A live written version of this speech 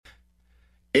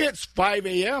It's 5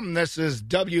 a.m. This is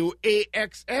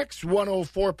WAXX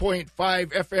 104.5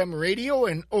 FM radio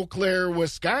in Eau Claire,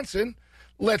 Wisconsin.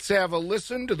 Let's have a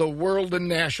listen to the world and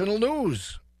national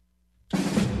news.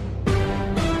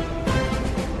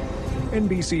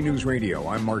 NBC News Radio,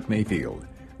 I'm Mark Mayfield.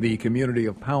 The community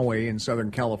of Poway in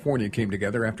Southern California came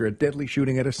together after a deadly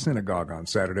shooting at a synagogue on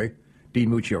Saturday. Dean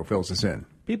Muccio fills us in.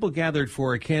 People gathered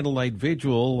for a candlelight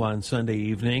vigil on Sunday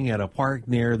evening at a park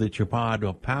near the Chabad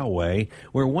of Poway,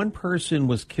 where one person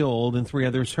was killed and 3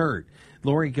 others hurt.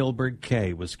 Lori Gilbert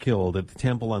Kay was killed at the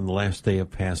temple on the last day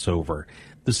of Passover.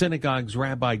 The synagogue's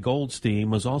Rabbi Goldstein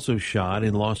was also shot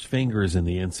and lost fingers in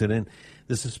the incident.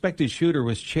 The suspected shooter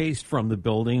was chased from the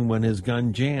building when his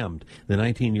gun jammed. The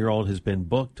 19-year-old has been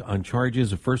booked on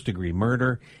charges of first-degree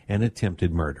murder and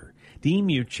attempted murder. Dean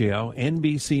Muccio,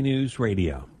 NBC News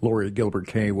Radio. Lori Gilbert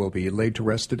Kay will be laid to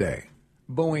rest today.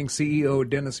 Boeing CEO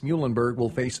Dennis Muilenburg will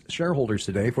face shareholders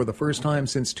today for the first time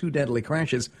since 2 deadly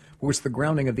crashes forced the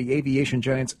grounding of the aviation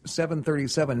giant's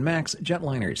 737 MAX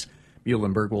jetliners.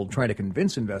 Muilenburg will try to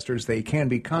convince investors they can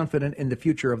be confident in the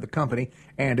future of the company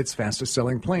and its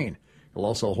fastest-selling plane. He'll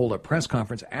also hold a press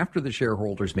conference after the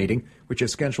shareholders' meeting, which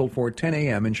is scheduled for 10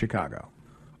 a.m. in Chicago.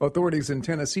 Authorities in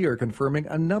Tennessee are confirming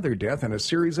another death and a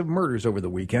series of murders over the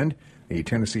weekend. The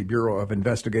Tennessee Bureau of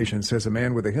Investigation says a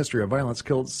man with a history of violence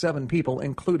killed 7 people,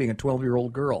 including a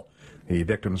 12-year-old girl. The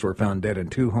victims were found dead in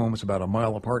 2 homes about a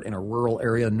mile apart in a rural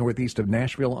area northeast of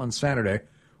Nashville on Saturday.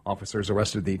 Officers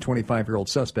arrested the 25-year-old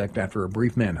suspect after a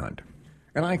brief manhunt.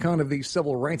 An icon of the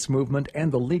civil rights movement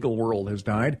and the legal world has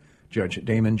died. Judge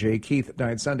Damon J. Keith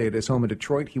died Sunday at his home in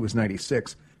Detroit. He was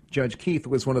 96. Judge Keith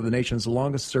was one of the nation's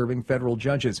longest-serving federal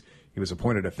judges. He was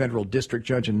appointed a federal district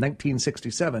judge in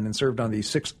 1967 and served on the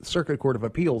 6th Circuit Court of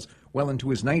Appeals well into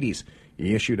his 90s.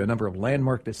 He issued a number of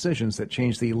landmark decisions that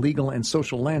changed the legal and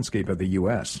social landscape of the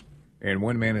U.S. And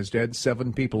 1 man is dead,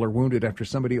 7 people are wounded after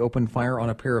somebody opened fire on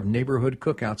a pair of neighborhood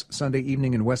cookouts Sunday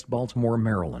evening in West Baltimore,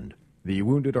 Maryland. The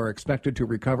wounded are expected to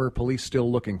recover. Police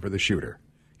still looking for the shooter.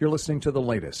 You're listening to the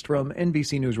latest from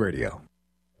NBC News Radio.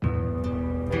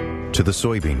 To the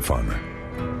soybean farmer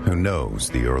who knows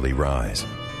the early rise,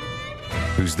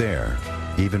 who's there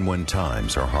even when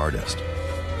times are hardest,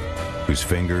 whose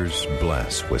fingers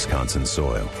bless Wisconsin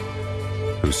soil,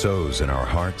 who sows in our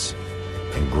hearts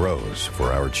and grows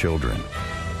for our children.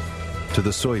 To the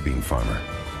soybean farmer,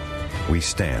 we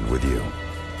stand with you.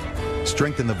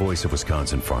 Strengthen the voice of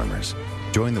Wisconsin farmers.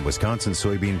 Join the Wisconsin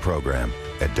Soybean Program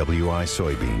at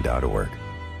wisoybean.org.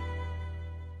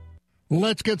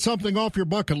 Let's get something off your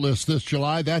bucket list this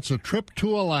July. That's a trip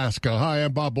to Alaska. Hi,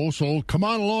 I'm Bob Bosold. Come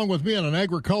on along with me on an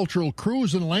agricultural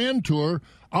cruise and land tour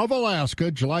of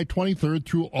Alaska, July 23rd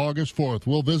through August 4th.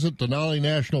 We'll visit Denali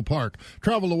National Park,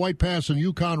 travel the White Pass and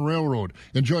Yukon Railroad,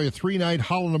 enjoy a 3-night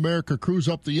Holland America cruise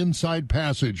up the Inside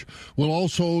Passage. We'll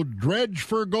also dredge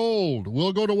for gold.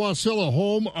 We'll go to Wasilla,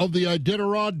 home of the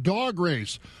Iditarod Dog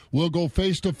Race. We'll go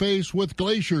face-to-face with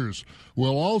glaciers.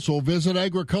 We'll also visit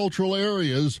agricultural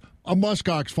areas of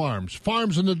muskox farms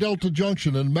in the Delta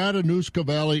Junction and Matanuska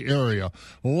Valley area.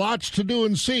 Lots to do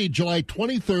and see July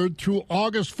 23rd through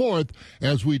August 4th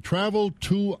as we travel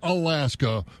to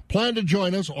Alaska. Plan to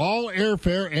join us. All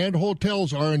airfare and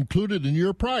hotels are included in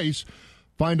your price.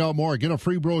 Find out more. Get a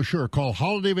free brochure. Call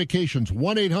Holiday Vacations,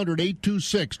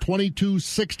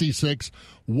 1-800-826-2266,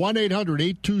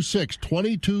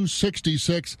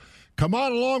 1-800-826-2266. Come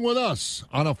on along with us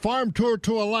on a farm tour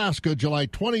to Alaska, July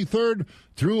 23rd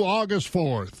through August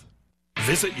 4th.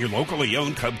 Visit your locally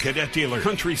owned Cub Cadet dealer,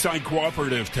 Countryside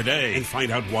Cooperative, today and find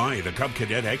out why the Cub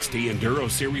Cadet XT Enduro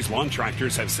Series lawn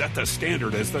tractors have set the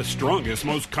standard as the strongest,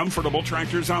 most comfortable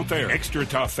tractors out there. Extra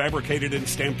tough, fabricated and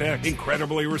stamped X,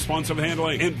 incredibly responsive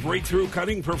handling, and breakthrough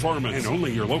cutting performance. And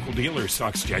only your local dealer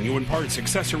stocks genuine parts,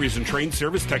 accessories, and trained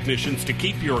service technicians to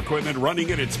keep your equipment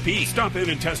running at its peak. Stop in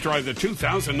and test drive the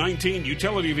 2019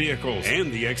 utility vehicles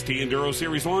and the XT Enduro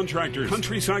Series lawn tractors.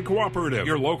 Countryside Cooperative,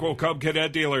 your local Cub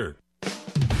Cadet dealer.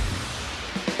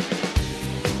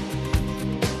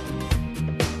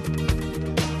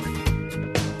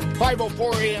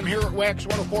 5:04 a.m. here at Wax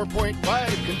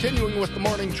 104.5. Continuing with the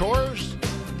morning chores,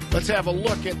 let's have a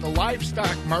look at the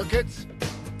livestock markets.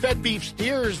 Fed beef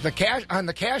steers, on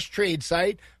the cash trade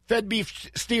site, fed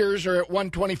beef steers are at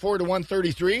 124 to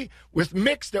 133, with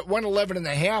mixed at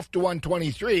 111.5 to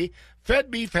 123.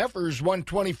 Fed beef heifers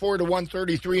 124 to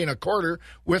 133 and a quarter,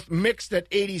 with mixed at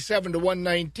 87 to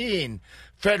 119.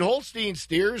 Fed Holstein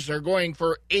steers are going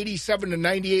for 87 to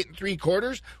 98 and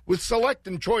 3/4, with select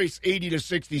and choice 80 to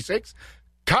 66.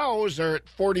 Cows are at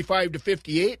 45 to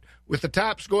 58, with the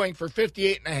tops going for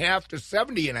 58.5 to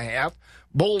 70.5.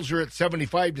 Bulls are at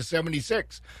 75 to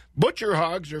 76. Butcher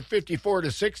hogs are 54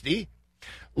 to 60.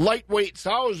 Lightweight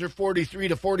sows are 43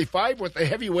 to 45, with the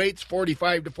heavyweights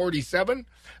 45 to 47.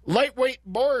 Lightweight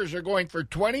boars are going for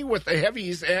 20, with the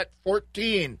heavies at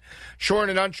 14. Shorn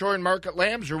and unshorn market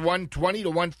lambs are 120 to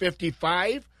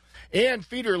 155, and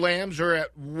feeder lambs are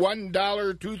at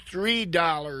 $1 to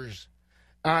 $3.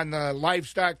 On the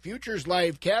livestock futures,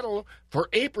 live cattle for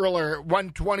April are at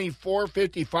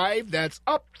 124.55. That's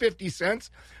up 50 cents.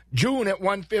 June at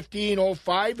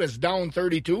 115.05 is down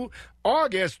 32.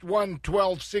 August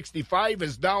 112.65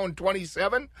 is down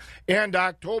 27. And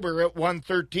October at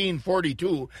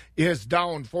 113.42 is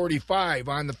down 45.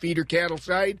 On the feeder cattle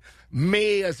side,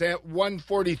 May is at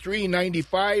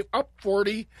 143.95, up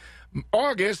 40.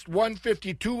 August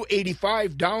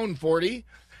 152.85, down 40.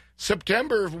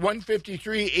 September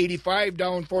 153.85,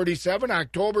 down 47.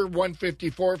 October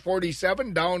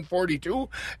 154.47, down 42.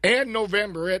 And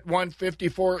November at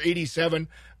 154.87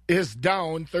 is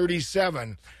down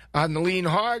 37. On the lean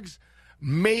hogs,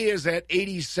 May is at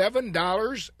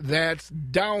 $87. That's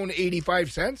down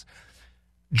 85 cents.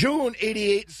 June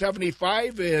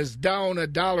 88.75 is down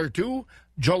 $1.02.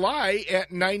 July at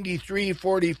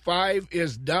 93.45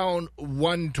 is down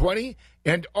 120,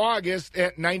 and August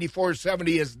at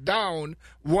 94.70 is down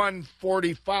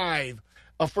 145.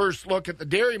 A first look at the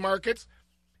dairy markets.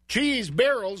 Cheese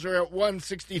barrels are at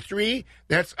 163.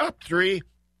 That's up 3.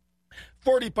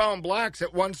 40-pound blocks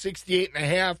at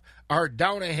 168.5 are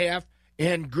down a half,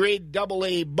 and grade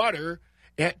AA butter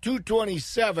at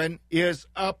 227 is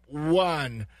up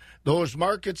 1. Those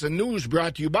markets and news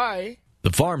brought to you by... The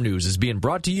Farm News is being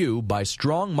brought to you by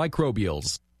Strong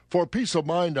Microbials. For peace of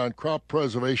mind on crop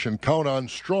preservation, count on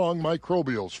Strong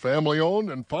Microbials, family-owned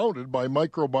and founded by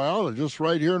microbiologists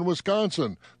right here in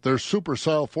Wisconsin. Their Super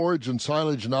Sil forage and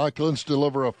silage inoculants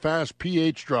deliver a fast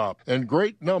pH drop and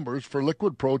great numbers for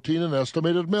liquid protein and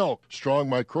estimated milk. Strong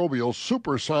Microbials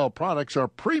Super Sil products are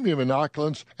premium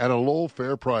inoculants at a low,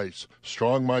 fair price.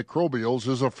 Strong Microbials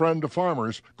is a friend to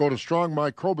farmers. Go to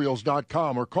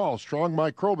strongmicrobials.com or call Strong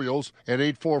Microbials at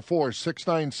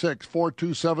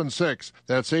 844-696-4276.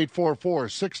 That's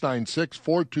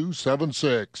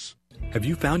 844-696-4276. Have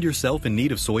you found yourself in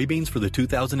need of soybeans for the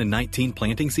 2019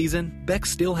 planting season? Beck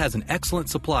still has an excellent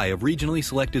supply of regionally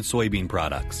selected soybean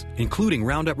products, including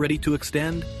Roundup Ready to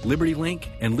Extend, Liberty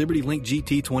Link, and Liberty Link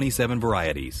GT27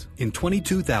 varieties. In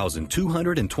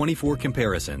 22,224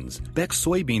 comparisons, Beck's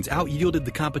soybeans out-yielded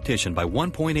the competition by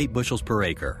 1.8 bushels per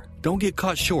acre. Don't get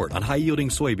caught short on high-yielding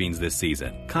soybeans this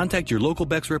season. Contact your local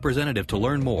Beck's representative to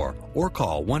learn more or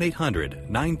call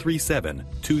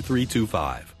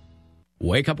 1-800-937-2325.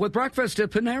 Wake up with breakfast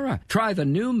at Panera. Try the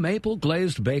new maple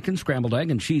glazed bacon, scrambled egg,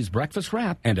 and cheese breakfast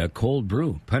wrap and a cold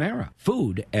brew. Panera.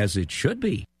 Food as it should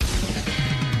be.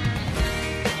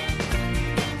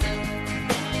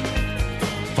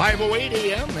 5:08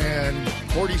 a.m. and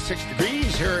 46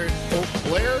 degrees here in Eau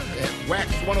Claire at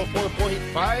Wax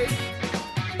 104.5.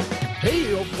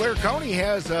 Hey, Eau Claire County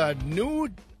has a new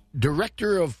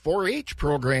director of 4-H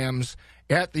programs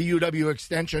at the UW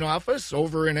Extension office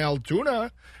over in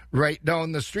Altoona, right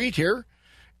down the street here.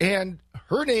 And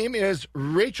her name is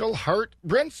Rachel Hart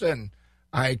Brinson.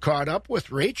 I caught up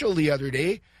with Rachel the other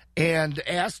day and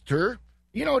asked her,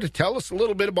 to tell us a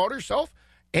little bit about herself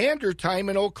and her time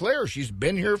in Eau Claire. She's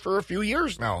been here for a few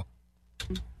years now.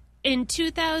 In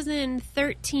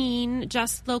 2013,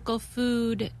 Just Local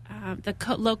Food, the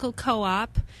local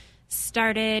co-op,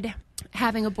 started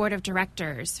having a board of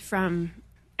directors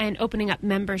and opening up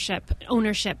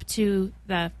ownership to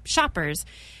the shoppers.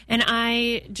 And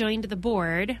I joined the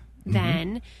board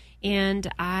then, and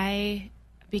I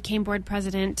became board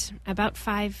president about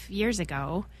 5 years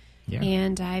ago. Yeah.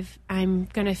 And I'm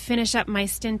going to finish up my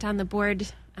stint on the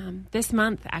board this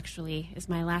month, actually, is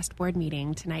my last board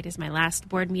meeting. Tonight is my last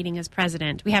board meeting as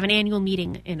president. We have an annual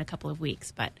meeting in a couple of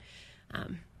weeks, but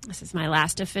this is my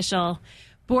last official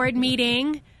board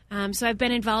meeting. So I've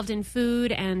been involved in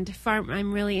food and farm.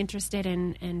 I'm really interested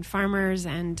in farmers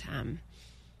and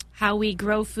how we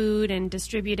grow food and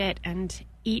distribute it and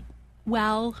eat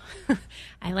well.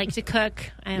 I like to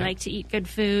cook. I like to eat good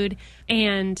food.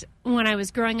 And when I was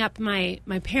growing up, my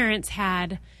parents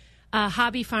had a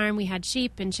hobby farm. We had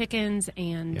sheep and chickens,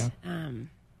 and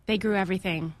they grew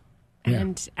everything. Yeah.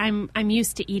 And I'm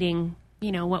used to eating,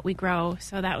 what we grow.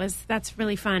 So that's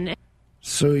really fun.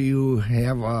 So you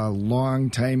have a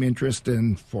long-time interest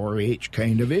in 4-H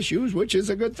kind of issues, which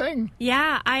is a good thing.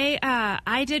 Yeah,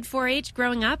 I did 4-H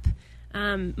growing up.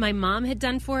 My mom had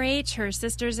done 4-H. Her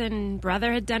sisters and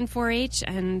brother had done 4-H,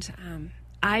 and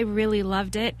I really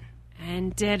loved it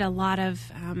and did a lot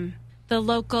of the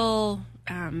local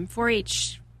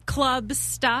 4-H club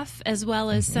stuff, as well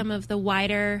as some of the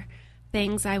wider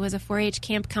things. I was a 4-H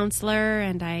camp counselor,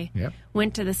 and I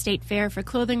went to the state fair for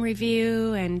clothing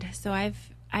review, and so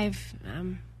I've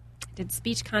did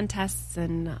speech contests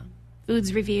and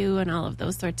foods review and all of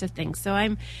those sorts of things. So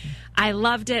I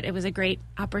loved it. It was a great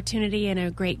opportunity and a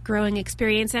great growing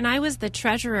experience. And I was the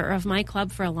treasurer of my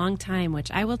club for a long time, which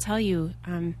I will tell you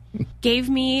gave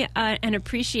me an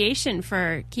appreciation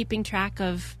for keeping track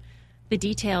of the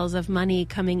details of money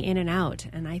coming in and out.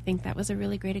 And I think that was a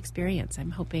really great experience.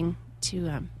 I'm hoping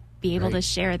to be able to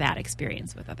share that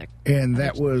experience with other. And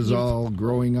that was all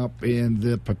growing up in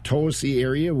the Potosi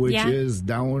area, which is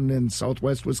down in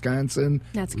southwest Wisconsin.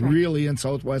 That's correct. Really in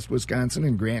southwest Wisconsin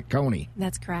in Grant County.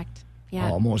 That's correct. Yeah.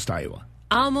 Almost Iowa.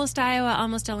 Almost Iowa,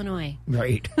 almost Illinois.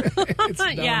 Right. It's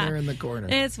down there in the corner.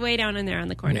 It's way down in there on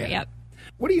the corner, yep.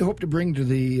 What do you hope to bring to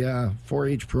the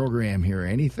 4-H program here?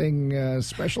 Anything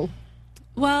special?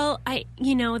 Well,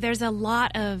 there's a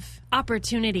lot of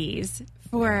opportunities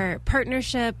for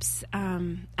partnerships.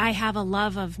 I have a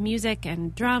love of music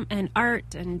and drum and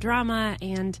art and drama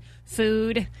and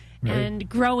food and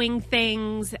growing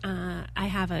things. I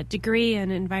have a degree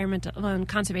in environmental and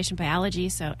conservation biology,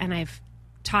 and I've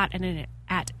taught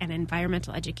at an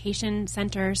environmental education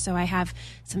center, so I have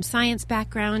some science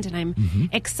background, and I'm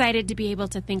excited to be able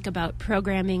to think about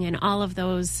programming in all of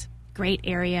those great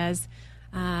areas.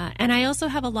 And I also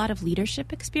have a lot of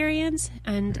leadership experience,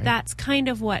 and that's kind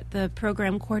of what the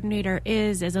program coordinator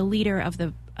is as a leader of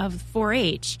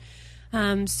 4-H.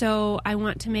 So I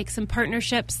want to make some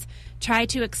partnerships, try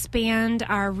to expand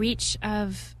our reach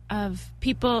of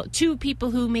people to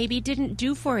people who maybe didn't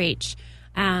do 4-H,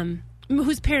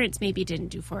 whose parents maybe didn't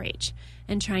do 4-H,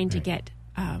 and trying to get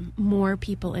more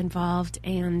people involved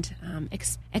and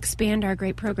expand our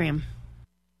great program.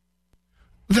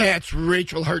 That's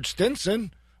Rachel Hart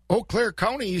Stinson, Eau Claire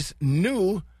County's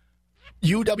new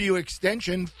UW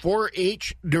Extension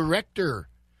 4-H director.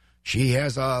 She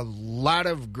has a lot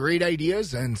of great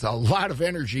ideas and a lot of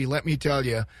energy, let me tell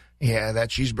you, that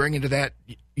she's bringing to that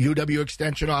UW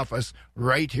Extension office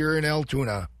right here in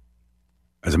Altoona.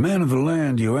 As a man of the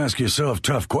land, you ask yourself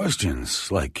tough questions,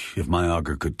 like if my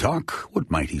auger could talk, what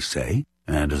might he say?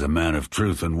 And as a man of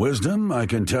truth and wisdom, I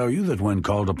can tell you that when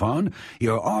called upon,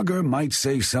 your auger might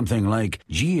say something like,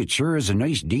 "Gee, it sure is a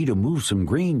nice day to move some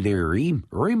grain there,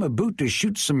 or I'm about to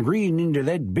shoot some grain into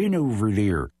that bin over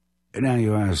there." Now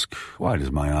you ask, why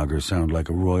does my auger sound like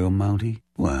a Royal Mountie?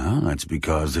 Well, that's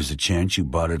because there's a chance you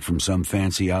bought it from some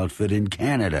fancy outfit in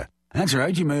Canada. That's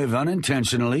right, you may have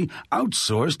unintentionally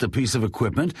outsourced a piece of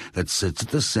equipment that sits at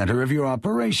the center of your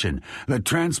operation, that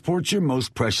transports your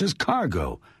most precious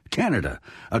cargo. Canada,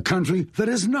 a country that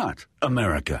is not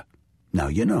America. Now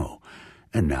you know.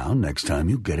 And now, next time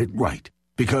you get it right.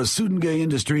 Because Sudengay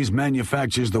Industries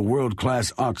manufactures the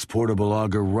world-class Ox Portable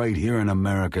Auger right here in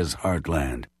America's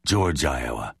heartland, George,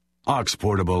 Iowa. Ox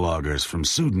Portable Augers from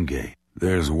Sudengay.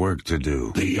 There's work to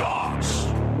do. The Ox.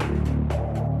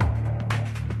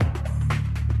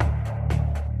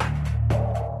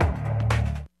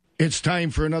 It's time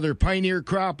for another Pioneer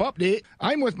Crop Update.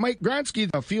 I'm with Mike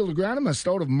Gronsky, a field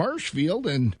agronomist out of Marshfield,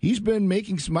 and he's been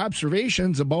making some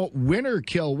observations about winter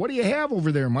kill. What do you have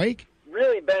over there, Mike?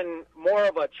 Really been more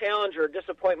of a challenge or a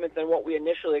disappointment than what we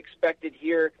initially expected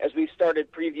here as we've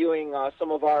started previewing some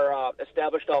of our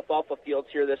established alfalfa fields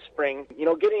here this spring.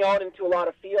 Getting out into a lot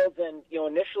of fields, and,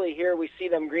 initially here we see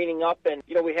them greening up, and,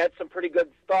 we had some pretty good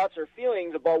thoughts or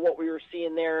feelings about what we were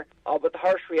seeing there. But the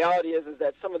harsh reality is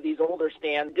that some of these older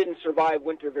stands didn't survive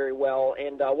winter very well.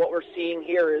 And what we're seeing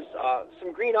here is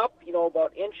some green up,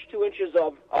 about 2 inches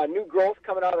of new growth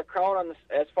coming out of the crown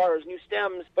as far as new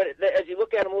stems. But as you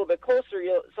look at them a little bit closer,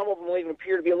 some of them will even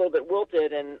appear to be a little bit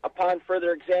wilted. And upon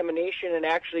further examination and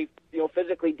actually,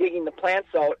 physically digging the plants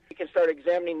out, you can start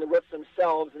examining the roots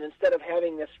themselves. And instead of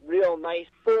having this real nice,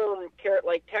 firm,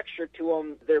 carrot-like texture to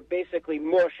them, they're basically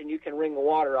mush, and you can wring the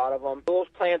water out of them. Those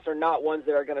plants are not ones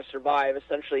that are going to survive,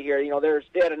 essentially, here.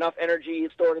 They had enough energy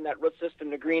stored in that root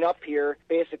system to green up here.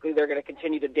 Basically, they're going to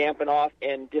continue to dampen off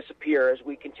and disappear as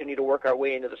we continue to work our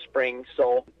way into the spring.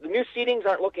 So the new seedings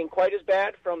aren't looking quite as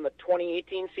bad from the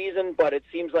 2018 season, but it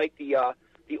seems like the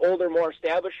older, more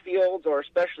established fields, or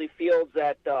especially fields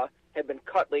that had been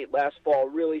cut late last fall,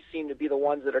 really seem to be the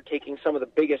ones that are taking some of the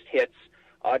biggest hits,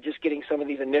 just getting some of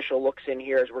these initial looks in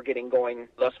here as we're getting going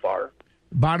thus far.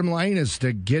 Bottom line is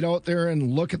to get out there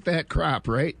and look at that crop,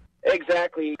 right?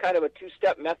 Exactly. Kind of a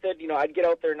two-step method. I'd get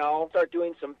out there now, start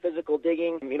doing some physical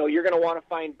digging. You're going to want to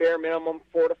find bare minimum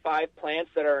 4 to 5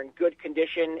 plants that are in good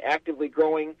condition, actively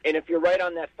growing. And if you're right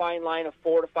on that fine line of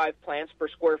 4 to 5 plants per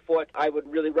square foot, I would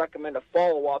really recommend a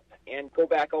follow-up and go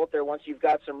back out there once you've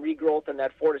got some regrowth in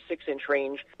that 4 to 6 inch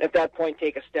range. At that point,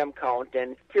 take a stem count.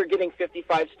 And if you're getting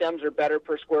 55 stems or better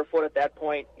per square foot at that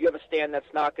point, you have a stand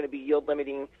that's not going to be yield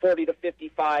limiting. 40 to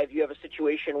 55, you have a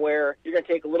situation where you're going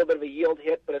to take a little bit of a yield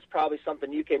hit, but it's probably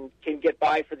something you can get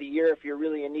by for the year if you're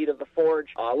really in need of the forage.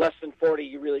 Less than 40,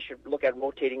 you really should look at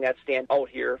rotating that stand out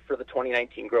here for the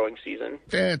 2019 growing season.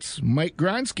 That's Mike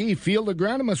Gronsky, field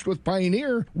agronomist with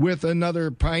Pioneer, with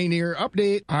another Pioneer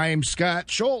update. I'm Scott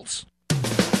Schultz.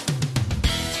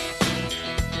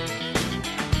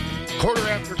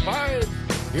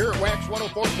 5:15 here at Wax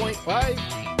 104.5.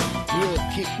 We'll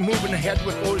keep moving ahead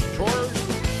with those chores.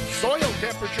 Soil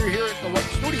temperature here at the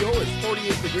studio is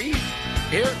 48 degrees.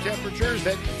 Air temperature is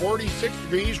at 46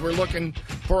 degrees. We're looking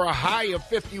for a high of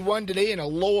 51 today and a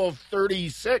low of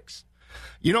 36.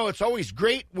 It's always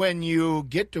great when you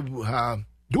get to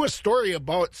do a story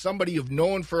about somebody you've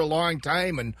known for a long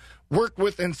time and worked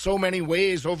with in so many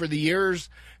ways over the years.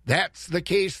 That's the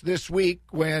case this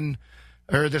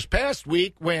past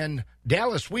week when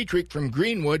Dallas Wheatrick from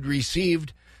Greenwood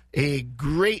received a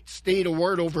great state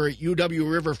award over at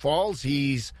UW River Falls.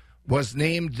 He's was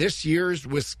named this year's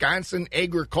Wisconsin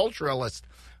agriculturalist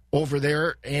over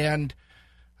there, and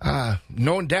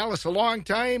known Dallas a long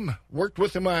time, worked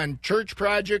with him on church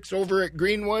projects over at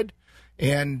Greenwood,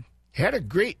 and had a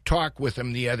great talk with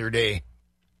him the other day.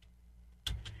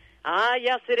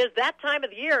 Yes, it is that time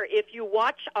of the year. If you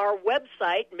watch our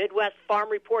website,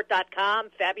 MidwestFarmReport.com,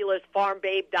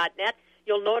 FabulousFarmBabe.net,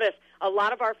 you'll notice a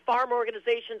lot of our farm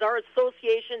organizations, our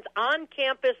associations on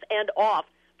campus and off,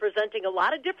 presenting a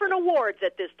lot of different awards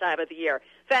at this time of the year.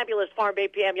 Fabulous Farm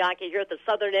Babe Pam Yankee here at the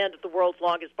southern end of the world's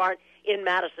longest barn in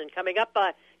Madison. Coming up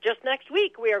just next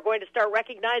week, we are going to start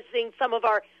recognizing some of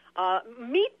our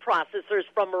meat processors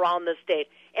from around the state.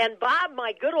 And Bob,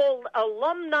 my good old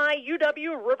alumni,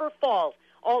 UW River Falls,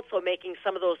 also making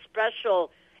some of those special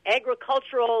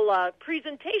agricultural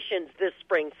presentations this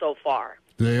spring so far.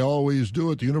 They always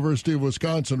do at the University of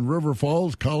Wisconsin River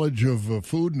Falls College of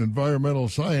Food and Environmental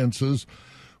Sciences.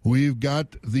 We've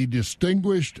got the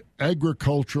Distinguished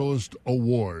Agriculturalist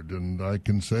Award, and I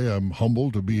can say I'm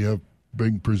humbled to be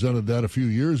being presented that a few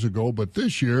years ago, but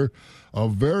this year, a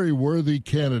very worthy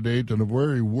candidate and a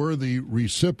very worthy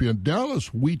recipient,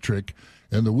 Dallas Wheatrick,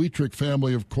 and the Wheatrick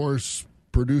family, of course,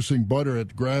 producing butter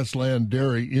at Grassland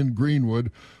Dairy in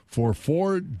Greenwood for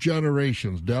 4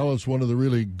 generations. Dallas, one of the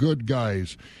really good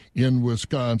guys in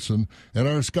Wisconsin. And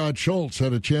our Scott Schultz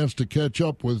had a chance to catch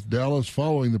up with Dallas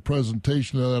following the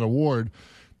presentation of that award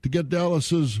to get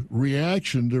Dallas's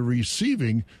reaction to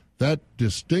receiving that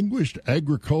Distinguished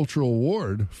Agricultural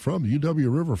Award from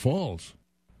UW River Falls.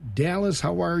 Dallas,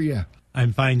 how are you?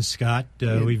 I'm fine, Scott.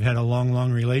 We've had a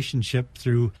long relationship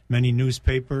through many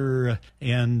newspaper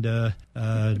and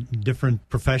different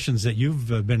professions that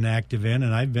you've been active in,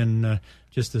 and I've been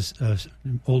just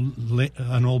an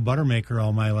old butter maker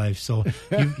all my life. So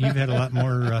you've had a lot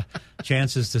more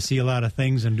chances to see a lot of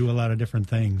things and do a lot of different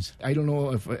things. I don't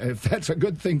know if that's a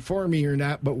good thing for me or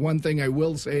not, but one thing I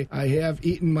will say, I have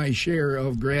eaten my share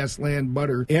of Grassland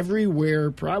butter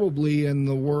everywhere probably in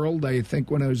the world. I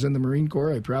think when I was in the Marine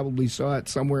Corps, I probably saw it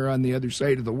somewhere on the other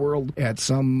side of the world at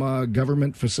some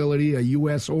government facility, a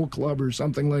USO club or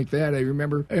something like that. I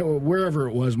remember wherever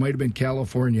it was, might have been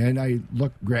California, and I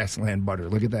looked Grassland butter.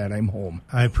 Look at that, I'm home.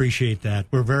 I appreciate that.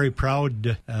 We're very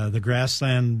proud. The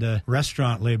Grassland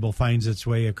restaurant label finds its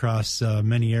way across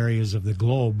many areas of the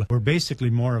globe. We're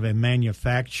basically more of a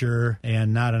manufacturer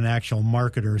and not an actual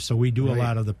marketer, so we do a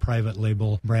lot of the private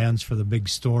label brands for the big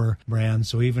store brands.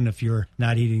 So even if you're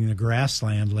not eating the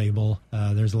Grassland label,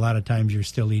 there's a lot of times you're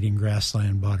still eating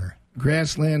Grassland butter.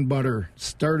 Grassland butter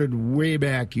started way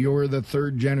back. You're the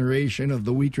 3rd generation of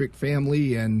the Wheatrick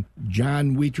family and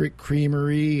John Wheatrick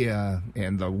Creamery,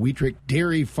 and the Wheatrick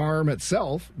Dairy Farm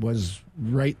itself was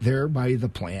right there by the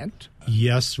plant.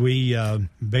 Yes, we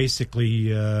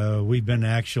basically we've been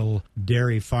actual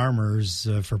dairy farmers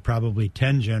for probably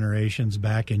 10 generations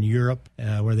back in Europe,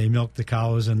 where they milked the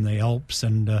cows in the Alps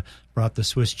and brought the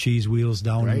Swiss cheese wheels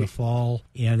down in the fall.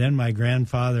 And then my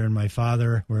grandfather and my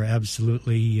father were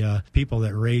absolutely people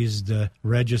that raised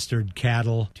registered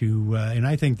cattle to, and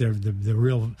I think the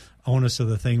real onus of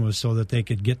the thing was so that they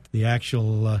could get the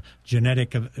actual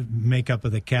genetic makeup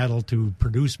of the cattle to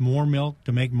produce more milk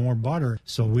to make more butter.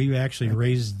 So we actually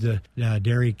raised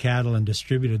dairy cattle and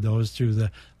distributed those through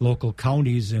the local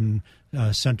counties in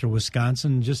central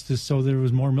Wisconsin just so there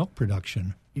was more milk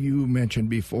production. You mentioned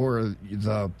before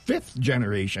the 5th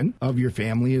generation of your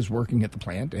family is working at the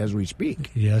plant as we speak.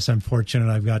 Yes, I'm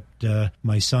fortunate. I've got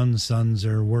my sons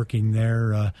are working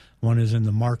there. One is in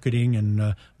the marketing,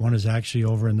 and one is actually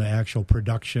over in the actual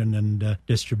production and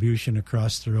distribution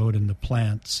across the road in the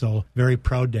plant. So very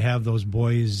proud to have those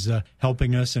boys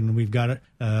helping us, and we've got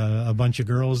a bunch of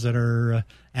girls that are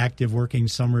active working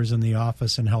summers in the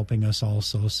office and helping us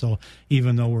also. So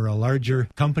even though we're a larger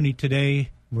company today,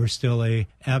 we're still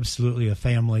absolutely a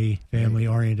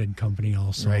family-oriented company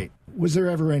also. Right. Was there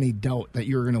ever any doubt that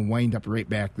you were going to wind up right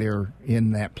back there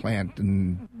in that plant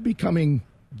and becoming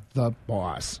the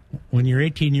boss? When you're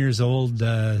 18 years old,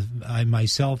 I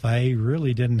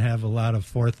really didn't have a lot of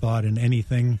forethought in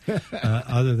anything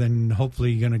other than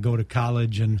hopefully going to go to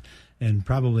college and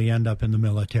probably end up in the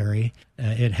military.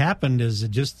 It happened as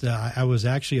I was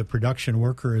actually a production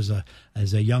worker as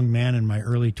a young man in my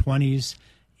early 20s,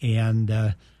 and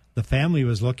the family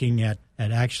was looking at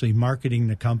actually marketing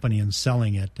the company and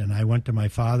selling it. And I went to my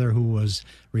father, who was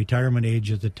retirement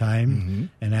age at the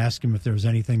time, and asked him if there was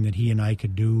anything that he and I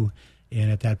could do. And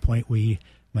at that point,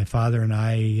 my father and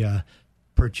I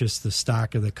purchased the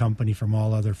stock of the company from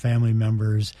all other family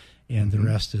members, and the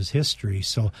rest is history.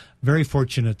 So very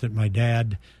fortunate that my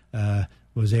dad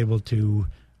was able to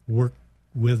work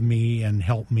with me and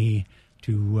help me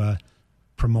to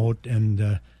promote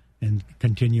and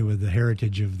continue with the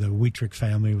heritage of the Wheatrick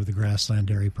family with the Grassland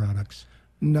Dairy Products.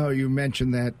 No, you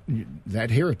mentioned that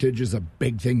heritage is a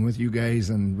big thing with you guys,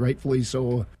 and rightfully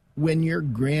so. When your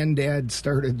granddad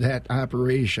started that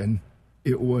operation,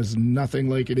 it was nothing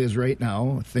like it is right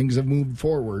now. Things have moved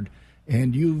forward,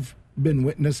 and you've been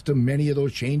witness to many of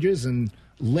those changes and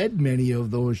led many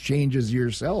of those changes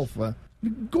yourself.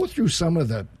 Go through some of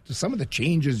the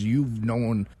changes you've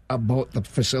known about the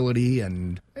facility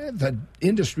and the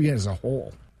industry as a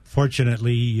whole.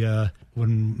 Fortunately,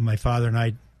 when my father and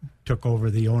I took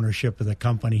over the ownership of the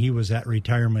company, he was at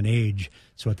retirement age.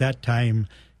 So at that time,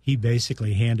 he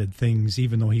basically handed things,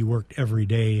 even though he worked every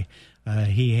day,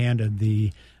 he handed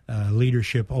the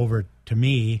leadership over to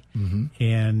me.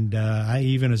 And I,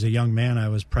 even as a young man, I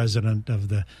was president of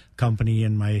the company,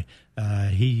 and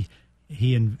he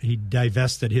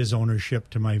divested his ownership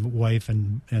to my wife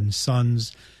and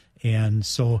sons. And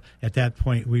so at that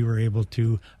point, we were able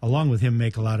to, along with him,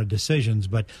 make a lot of decisions.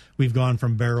 But we've gone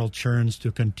from barrel churns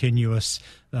to continuous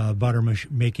butter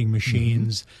making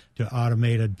machines to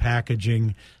automated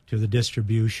packaging to the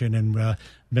distribution, and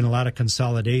been a lot of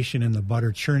consolidation in the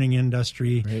butter churning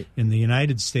industry in the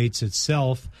United States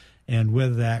itself. And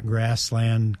with that,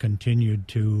 Grassland continued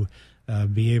to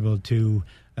be able to,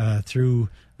 through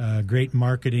great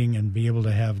marketing and be able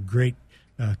to have great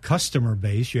customer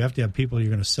base. You have to have people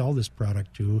you're going to sell this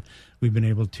product to. We've been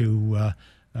able to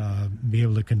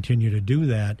continue to do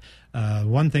that.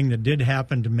 One thing that did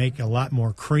happen to make a lot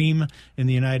more cream in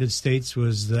the United States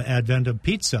was the advent of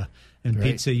pizza. And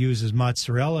pizza uses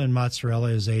mozzarella, and mozzarella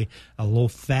is a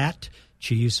low-fat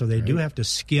cheese, so they do have to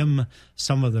skim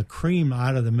some of the cream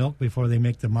out of the milk before they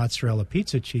make the mozzarella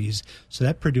pizza cheese. So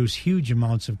that produced huge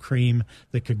amounts of cream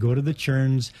that could go to the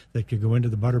churns, that could go into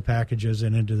the butter packages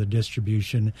and into the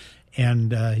distribution.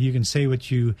 And you can say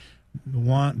what you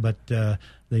want, but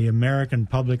the American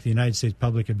public, the United States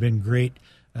public, have been great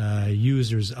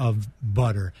users of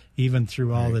butter, even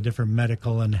through all the different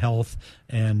medical and health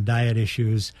and diet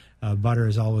issues. Butter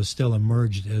has always still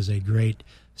emerged as a great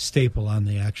staple on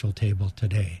the actual table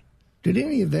today. Did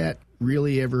any of that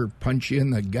really ever punch you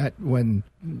in the gut when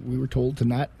we were told to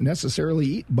not necessarily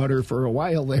eat butter for a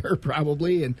while there,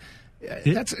 probably? And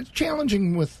that's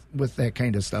challenging with that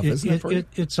kind of stuff, isn't it? For you?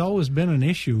 It's always been an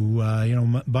issue.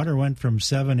 Butter went from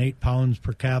 7-8 pounds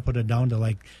per capita down to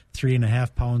like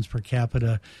 3.5 pounds per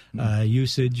capita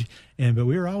usage. But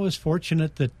we were always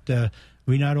fortunate that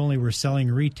we not only were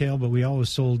selling retail, but we always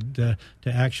sold to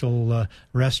actual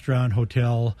restaurant,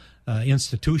 hotel,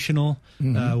 institutional,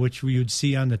 which you'd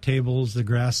see on the tables, the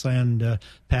Grassland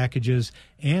packages,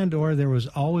 or there was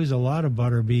always a lot of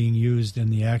butter being used in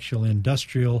the actual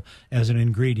industrial as an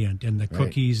ingredient in the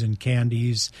cookies and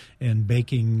candies and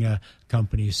baking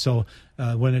companies. So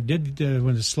when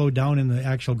it slowed down in the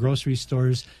actual grocery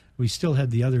stores, we still had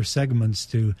the other segments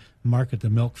to market the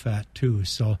milk fat too.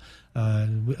 So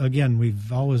again,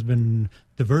 we've always been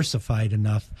diversified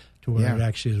enough to where it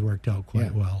actually has worked out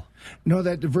quite well. No,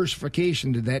 that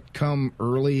diversification, did that come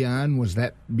early on? Was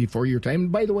that before your time?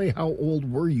 And by the way, how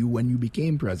old were you when you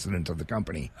became president of the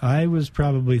company? I was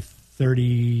probably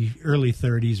early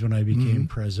 30s when I became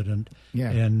president.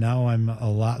 And now I'm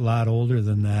a lot older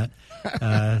than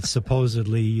that,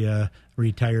 supposedly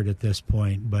retired at this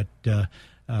point. But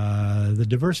the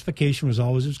diversification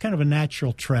was kind of a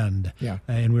natural trend. Yeah.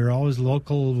 And we were always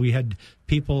local. We had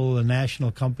people,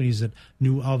 national companies that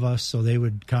knew of us, so they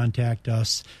would contact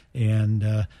us,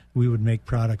 and we would make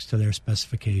products to their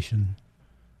specification.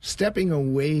 Stepping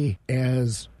away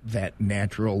as that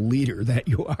natural leader that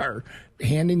you are,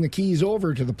 handing the keys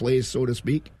over to the place, so to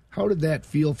speak, how did that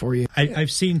feel for you?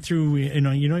 I've seen through,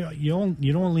 you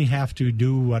don't only have to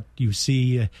do what you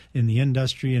see in the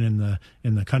industry and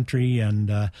in the country,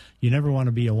 and you never want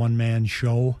to be a one-man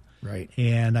show. Right.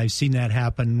 And I've seen that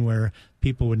happen where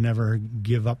people would never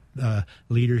give up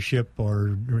leadership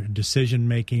or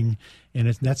decision-making, and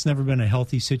that's never been a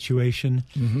healthy situation.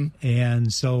 Mm-hmm.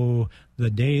 And so the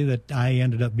day that I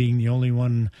ended up being the only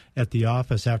one at the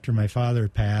office after my father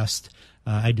passed,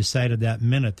 I decided that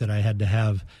minute that I had to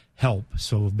have help.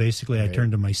 So basically I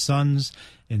turned to my sons,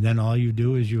 and then all you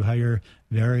do is you hire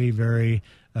very, very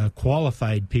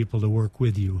qualified people to work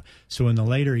with you. So in the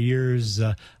later years,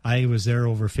 I was there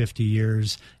over 50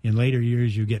 years. In later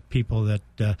years, you get people that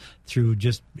through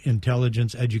just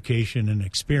intelligence, education, and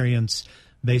experience,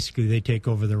 basically they take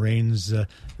over the reins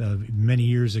many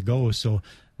years ago. So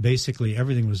basically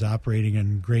everything was operating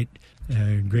in great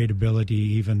ability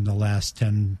even the last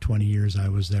 10, 20 years I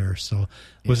was there. So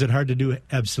was it hard to do?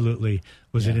 Absolutely.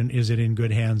 Is it in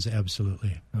good hands?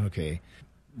 Absolutely. Okay.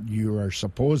 You are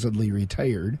supposedly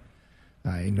retired.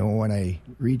 I know when I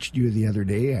reached you the other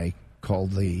day, I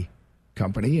called the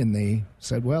company and they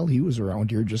said, well, he was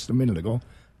around here just a minute ago.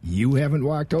 You haven't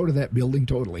walked out of that building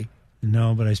totally.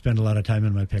 No, but I spend a lot of time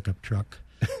in my pickup truck.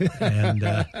 And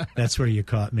that's where you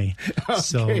caught me. Okay.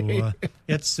 So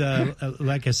it's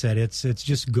like I said, it's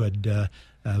just good.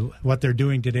 What they're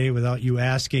doing today without you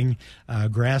asking.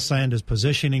 Grassland is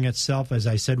positioning itself. As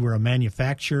I said, we're a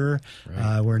manufacturer.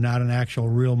 Right. We're not an actual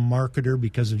real marketer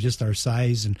because of just our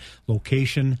size and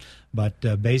location. But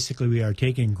basically, we are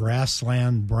taking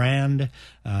Grassland brand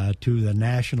to the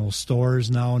national stores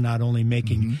now, not only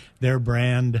making their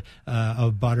brand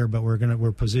of butter, but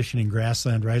we're positioning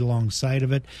Grassland right alongside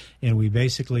of it. And we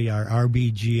basically are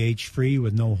RBGH free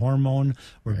with no hormone.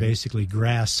 We're basically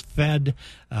grass fed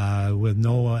with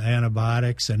no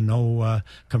antibiotics and no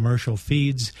commercial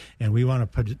feeds. And we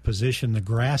want to position the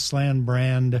Grassland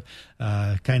brand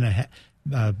kind of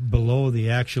below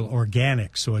the actual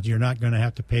organic, so you're not going to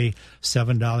have to pay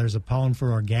 $7 a pound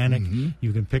for organic.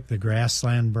 You can pick the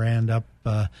Grassland brand up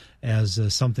as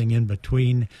something in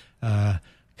between,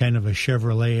 kind of a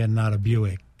Chevrolet and not a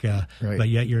Buick. But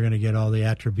yet you're going to get all the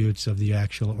attributes of the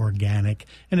actual organic.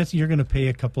 And you're going to pay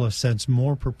a couple of cents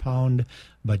more per pound,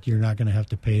 but you're not going to have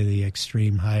to pay the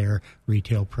extreme higher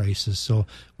retail prices. So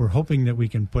we're hoping that we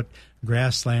can put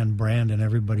Grassland brand in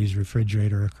everybody's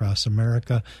refrigerator across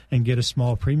America and get a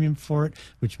small premium for it,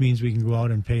 which means we can go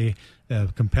out and pay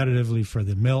competitively for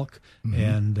the milk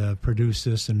and produce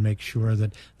this and make sure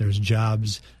that there's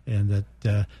jobs and that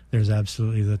there's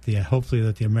hopefully that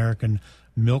the American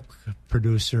milk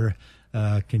producer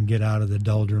can get out of the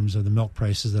doldrums of the milk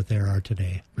prices that there are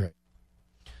today. Right.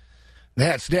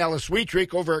 That's Dallas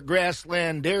Wheatrick over at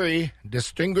Grassland Dairy,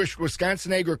 distinguished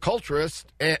Wisconsin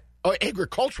agriculturalist at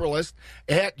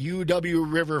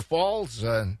UW River Falls.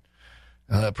 A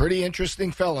pretty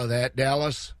interesting fella, that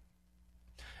Dallas.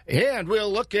 And we'll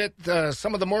look at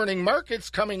some of the morning markets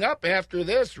coming up after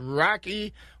this.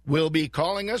 Rocky will be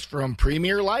calling us from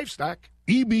Premier Livestock.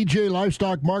 EBJ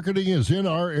Livestock Marketing is in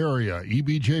our area.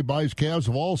 EBJ buys calves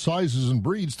of all sizes and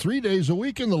breeds 3 days a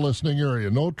week in the listening area.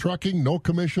 No trucking, no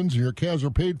commissions, and your calves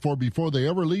are paid for before they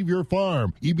ever leave your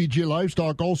farm. EBJ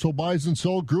Livestock also buys and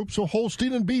sells groups of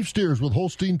Holstein and beef steers with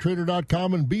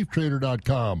HolsteinTrader.com and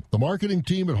BeefTrader.com. The marketing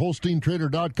team at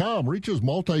HolsteinTrader.com reaches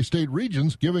multi-state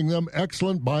regions, giving them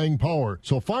excellent buying power.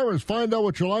 So farmers, find out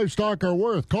what your livestock are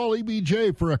worth. Call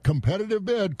EBJ for a competitive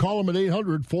bid. Call them at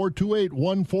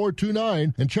 800-428-1429.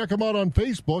 And check them out on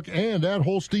Facebook and at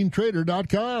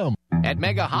HolsteinTrader.com. At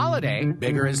Mega Holiday,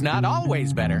 bigger is not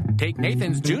always better. Take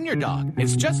Nathan's Junior Dog.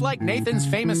 It's just like Nathan's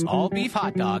famous all-beef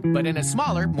hot dog, but in a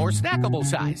smaller, more snackable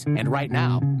size. And right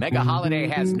now, Mega Holiday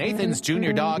has Nathan's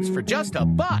Junior Dogs for just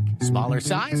 $1. Smaller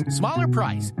size, smaller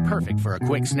price. Perfect for a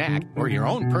quick snack or your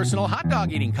own personal hot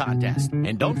dog eating contest.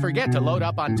 And don't forget to load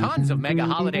up on tons of Mega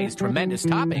Holiday's tremendous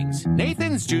toppings.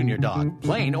 Nathan's Junior Dog,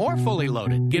 plain or fully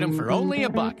loaded. Get them for only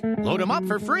 $1. Load them up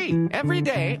for free. Every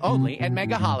day, only at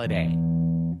Mega Holiday.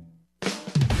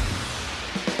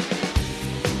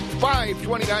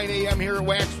 5:29 a.m. here at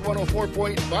Wax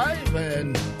 104.5,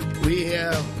 and we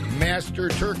have Master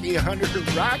Turkey Hunter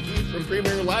Rocky from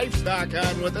Premier Livestock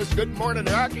on with us. Good morning,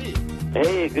 Rocky.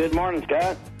 Hey, good morning,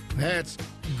 Scott. That's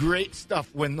great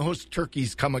stuff when those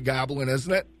turkeys come a-gobbling,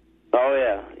 isn't it? Oh,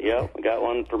 yeah. Yep. I got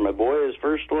one for my boy, his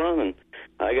first one, and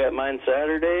I got mine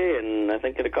Saturday, and I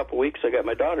think in a couple weeks I got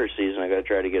my daughter's season. I got to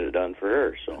try to get it done for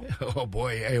her. So. Oh,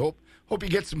 boy. I hope you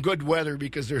get some good weather,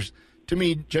 because there's, to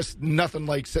me, just nothing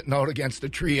like sitting out against a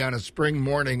tree on a spring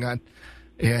morning and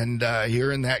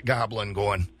hearing that goblin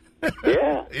going.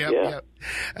 Yeah. Yep.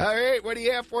 All right. What do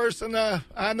you have for us on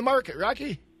the market,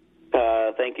 Rocky?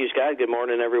 Thank you, Scott. Good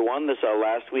morning, everyone. This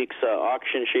last week's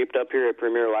auction shaped up here at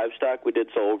Premier Livestock. We did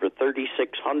sell over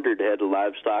 3,600 head of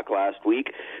livestock last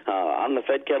week. On the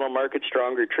fed cattle market,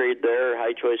 stronger trade there.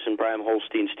 High choice and prime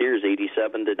Holstein steers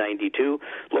 87 to 92.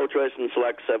 Low choice and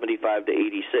select 75 to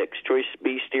 86. Choice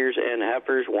B steers and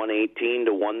heifers 118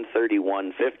 to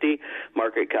 131.50.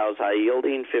 Market cows high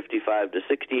yielding 55 to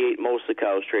 68. Most of the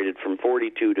cows traded from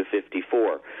 42 to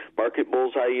 54. Market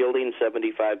bulls high yielding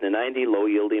 75 to 90. Low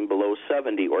yielding below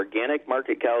 70. Organic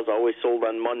market cows always sold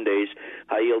on Mondays.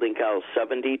 High yielding cows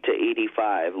 70 to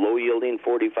 85. Low yielding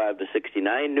 45 to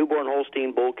 69. Newborn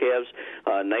Holstein bull calves,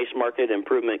 nice market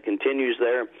improvement continues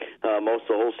there. Most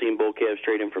of the Holstein bull calves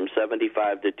trading from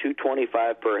 75 to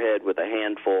 225 per head with a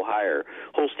handful higher.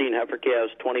 Holstein heifer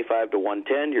calves 25 to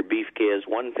 110. Your beef calves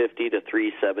 150 to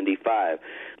 375.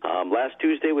 Last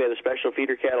Tuesday we had a special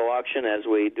feeder cattle auction, as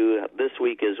we do this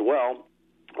week as well.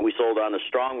 We sold on a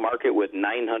strong market with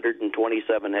 927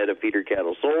 head of feeder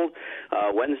cattle sold.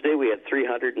 Wednesday, we had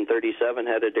 337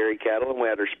 head of dairy cattle, and we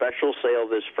had our special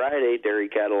sale this Friday, dairy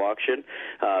cattle auction.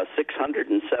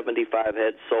 675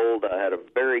 head sold. Had a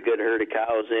very good herd of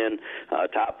cows in.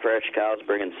 Top fresh cows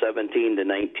bringing 17 to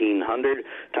 1,900.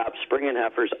 Top spring and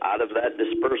heifers out of that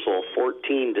dispersal,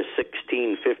 14 to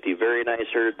 1650. Very nice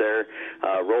herd there.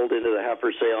 Rolled into the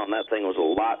heifer sale, and that thing was a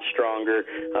lot stronger.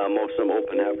 Most of them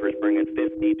open heifers bringing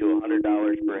 50 to $100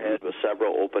 per head, with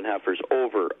several open heifers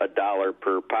over $1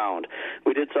 per pound.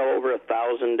 We did sell over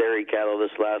 1,000 dairy cattle this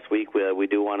last week. We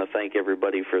do want to thank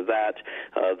everybody for that.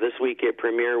 This week at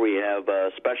Premier, we have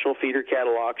a special feeder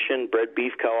cattle auction, bred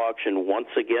beef cow auction once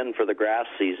again for the grass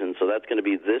season. So that's going to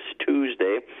be this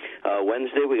Tuesday.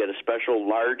 Wednesday, we got a special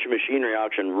large machinery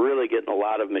auction, really getting a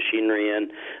lot of machinery in.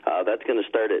 That's going to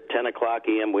start at 10 o'clock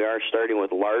a.m. We are starting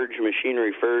with large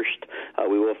machinery first.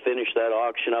 We will finish that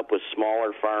auction up with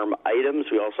smaller farm items.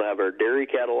 We also have our dairy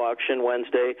cattle auction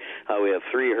Wednesday. We have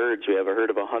 3 herds. We have a herd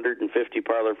of 150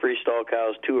 parlor freestall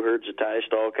cows, 2 herds of tie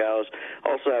stall cows.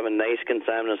 Also have a nice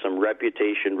consignment of some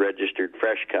reputation registered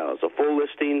fresh cows. The full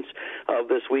listings of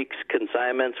this week's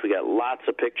consignments. We got lots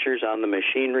of pictures on the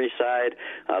machinery side.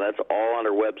 That's all on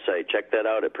our website. Check that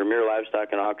out at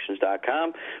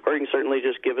PremierLivestockAndAuctions.com, or you can certainly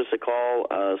just give us a call,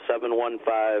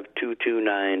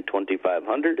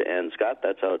 715-229-2500. And Scott,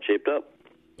 that's how it's shaped up.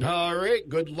 All right.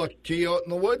 Good luck to you out in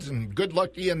the woods, and good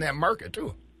luck to you in that market,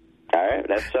 too. All right.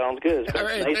 That sounds good. All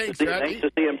right. Thanks, nice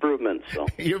to see improvements. So.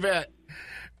 You bet.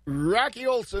 Rocky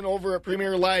Olson over at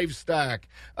Premier Livestock.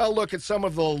 A look at some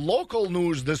of the local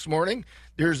news this morning.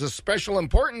 There's a special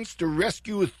importance to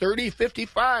Rescue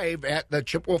 3055 at the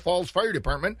Chippewa Falls Fire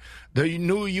Department. The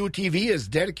new UTV is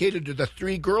dedicated to the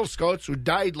 3 Girl Scouts who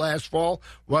died last fall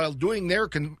while doing their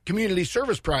community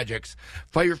service projects.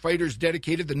 Firefighters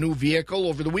dedicated the new vehicle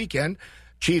over the weekend.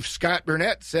 Chief Scott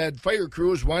Burnett said fire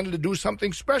crews wanted to do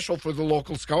something special for the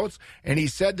local scouts, and he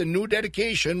said the new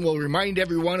dedication will remind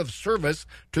everyone of service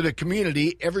to the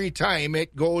community every time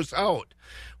it goes out.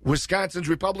 Wisconsin's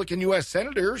Republican U.S.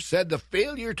 Senator said the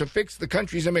failure to fix the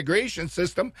country's immigration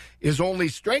system is only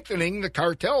strengthening the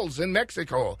cartels in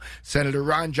Mexico. Senator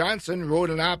Ron Johnson wrote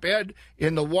an op-ed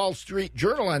in the Wall Street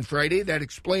Journal on Friday that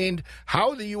explained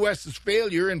how the U.S.'s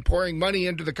failure in pouring money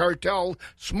into the cartel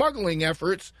smuggling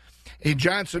efforts.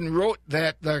 Johnson wrote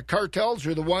that the cartels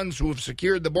are the ones who have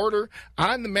secured the border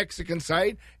on the Mexican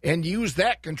side and use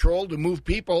that control to move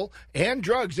people and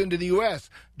drugs into the U.S.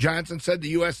 Johnson said the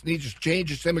U.S. needs to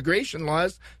change its immigration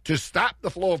laws to stop the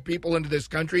flow of people into this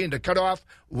country and to cut off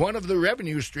one of the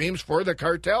revenue streams for the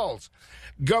cartels.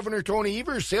 Governor Tony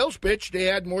Evers' sales pitch to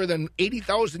add more than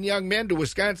 80,000 young men to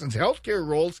Wisconsin's health care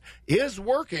rolls is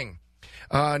working.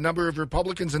 A number of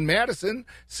Republicans in Madison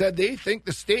said they think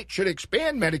the state should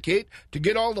expand Medicaid to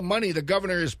get all the money the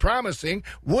governor is promising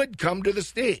would come to the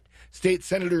state. State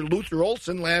Senator Luther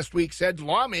Olson last week said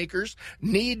lawmakers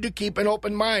need to keep an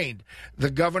open mind. The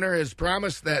governor has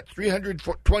promised that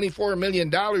 $324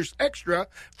 million extra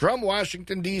from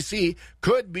Washington, D.C.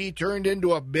 could be turned into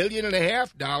 $1.5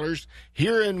 billion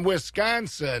here in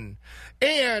Wisconsin.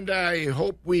 And I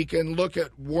hope we can look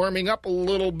at warming up a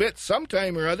little bit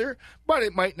sometime or other, but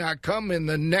it might not come in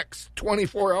the next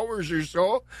 24 hours or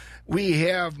so. We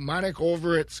have Monica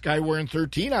over at Skywarn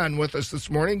 13 on with us this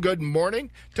morning. Good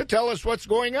morning to tell us what's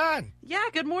going on. Yeah,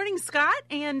 good morning, Scott.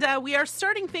 And we are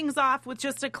starting things off with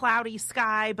just a cloudy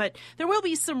sky, but there will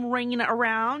be some rain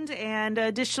around, and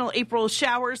additional April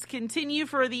showers continue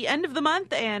for the end of the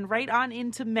month and right on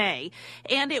into May.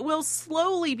 And it will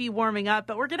slowly be warming up,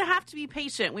 but we're going to have to be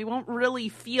patient. We won't really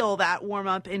feel that warm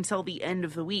up until the end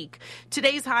of the week.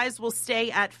 Today's highs will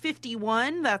stay at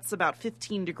 51. That's about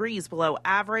 15 degrees below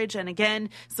average. And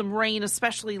again, some rain,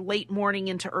 especially late morning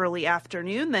into early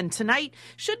afternoon. Then tonight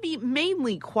should be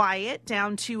mainly quiet,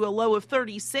 down to a low of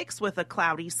 36 with a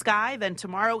cloudy sky. Then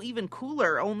tomorrow, even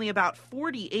cooler, only about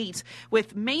 48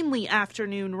 with mainly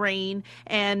afternoon rain,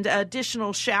 and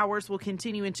additional showers will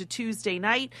continue into Tuesday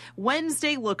night.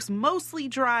 Wednesday looks mostly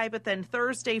dry, but then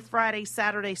Thursday, Friday,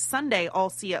 Saturday, Sunday all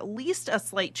see at least a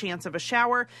slight chance of a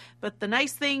shower. But the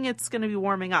nice thing, it's going to be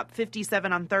warming up.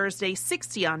 57 on Thursday,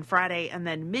 60 on Friday, and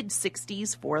then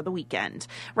mid-60s for the weekend.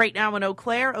 Right now in Eau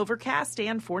Claire, overcast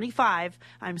and 45.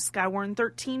 I'm Skywarn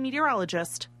 13 meteorologist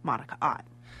Monica Ott.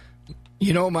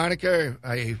 You know, Monica,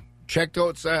 I checked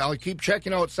outside. I'll keep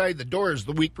checking outside the door as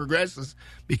the week progresses,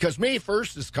 because May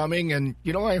 1st is coming, and,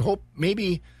 you know, I hope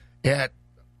maybe at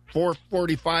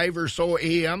 4:45 or so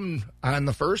a.m. on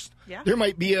the 1st, there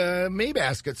might be a May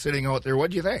basket sitting out there.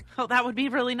 What do you think? Oh, that would be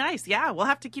really nice. Yeah, we'll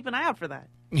have to keep an eye out for that.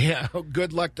 Yeah,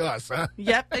 good luck to us, huh?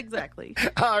 Yep, exactly.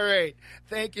 All right.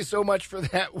 Thank you so much for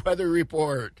that weather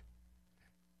report.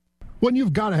 When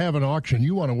you've got to have an auction,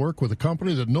 you want to work with a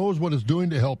company that knows what it's doing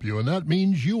to help you, and that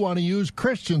means you want to use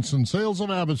Christensen Sales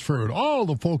of Abbotsford. All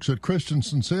the folks at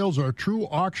Christensen Sales are true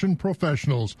auction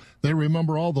professionals. They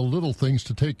remember all the little things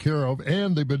to take care of,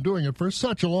 and they've been doing it for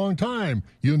such a long time.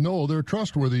 You know they're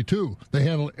trustworthy, too. They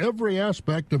handle every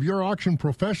aspect of your auction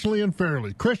professionally and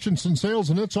fairly. Christensen Sales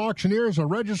and its auctioneers are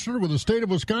registered with the state of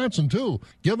Wisconsin, too.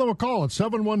 Give them a call at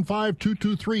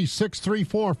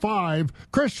 715-223-6345.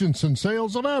 Christensen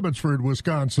Sales of Abbotsford,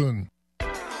 Wisconsin.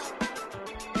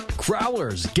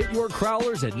 Crowlers. Get your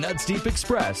Crowlers at Nuts Deep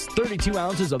Express. 32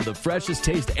 ounces of the freshest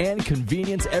taste and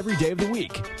convenience every day of the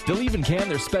week. They'll even can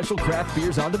their special craft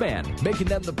beers on demand, making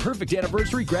them the perfect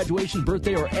anniversary, graduation,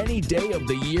 birthday, or any day of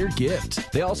the year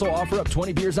gift. They also offer up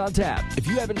 20 beers on tap. If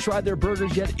you haven't tried their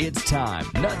burgers yet, it's time.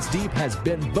 Nuts Deep has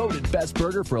been voted best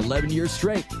burger for 11 years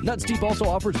straight. Nuts Deep also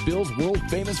offers Bill's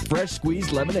world-famous fresh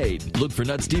squeezed lemonade. Look for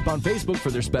Nuts Deep on Facebook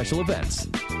for their special events.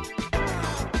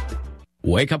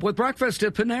 Wake up with breakfast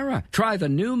at Panera. Try the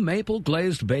new maple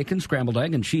glazed bacon, scrambled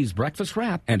egg, and cheese breakfast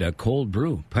wrap and a cold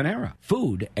brew. Panera.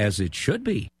 Food as it should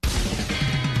be.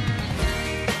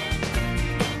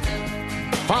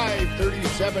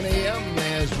 5:37 a.m.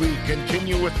 as we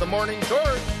continue with the morning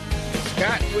tour.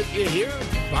 Scott with you here.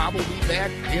 Bob will be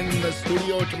back in the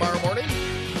studio tomorrow morning.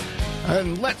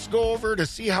 And let's go over to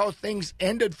see how things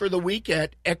ended for the week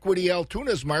at Equity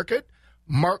Altona's Market.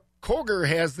 Mark Koger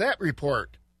has that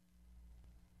report.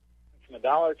 From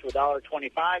 $1 to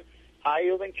 $1.25,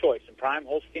 high-yielding choice and prime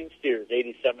Holstein steers,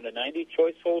 87 to 90.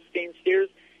 Choice Holstein steers,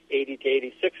 80 to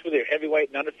 86, with your heavyweight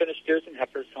and underfinished steers and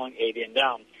heifers selling 80 and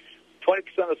down.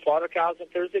 20% of the slaughter cows on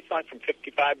Thursday selling from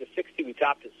 55 to 60. We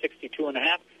topped at 62.5.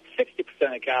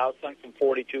 60% of cows selling from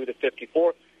 42 to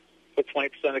 54, with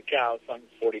 20% of cows selling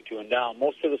 42 and down.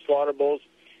 Most of the slaughter bulls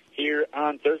here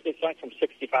on Thursday selling from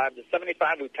 65 to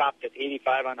 75. We topped at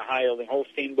 85 on the high-yielding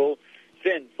Holstein bull.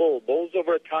 Thin, full, bulls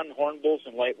over a ton, horn bulls,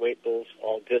 and lightweight bulls,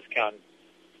 all discounted.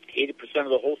 80%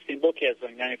 of the Holstein bull calves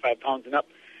selling 95 pounds and up.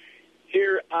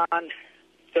 Here on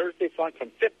Thursday, selling from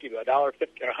 $50 to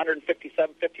 $1.50, or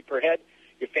 $157.50 per head.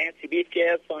 Your fancy beef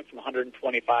calves selling from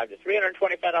 $125 to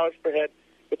 $325 per head,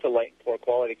 with the light and poor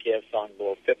quality calves selling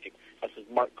below $50. This is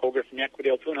Mark Koger from the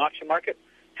Equity Altoona Auction Market.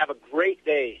 Have a great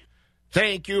day.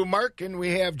 Thank you, Mark. And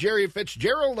we have Jerry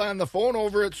Fitzgerald on the phone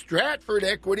over at Stratford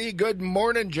Equity. Good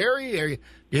morning, Jerry.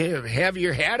 You have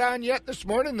your hat on yet this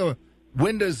morning? The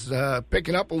wind is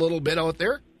picking up a little bit out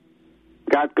there.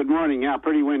 Scott, good morning. Yeah,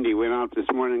 pretty windy. Went out this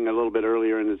morning a little bit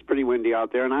earlier, and it's pretty windy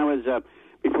out there. And I was,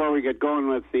 before we get going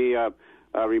with the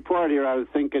report here, I was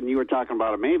thinking you were talking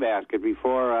about a May basket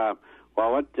before.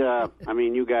 I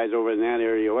mean, you guys over in that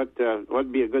area, what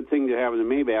would be a good thing to have in the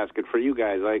May basket for you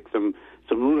guys? Like some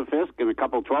lutefisk and a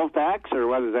couple 12-packs, or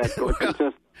what does that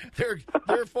consist? There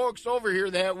are folks over here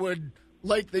that would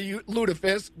like the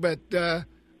lutefisk, but, I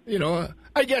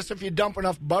guess if you dump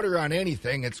enough butter on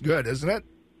anything, it's good, isn't it?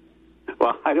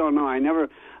 Well, I don't know. I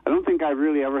don't think I've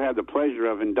really ever had the pleasure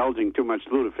of indulging too much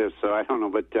lutefisk, so I don't know.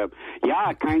 But,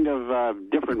 kind of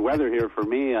different weather here for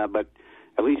me, but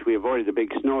at least we avoided the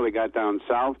big snow they got down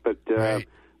south, but right.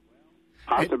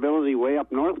 Possibility way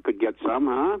up north could get some,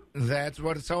 huh? That's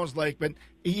what it sounds like. But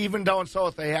even down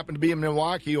south, I happened to be in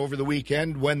Milwaukee over the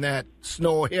weekend when that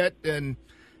snow hit, and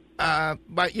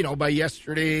by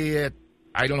yesterday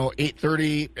I don't know,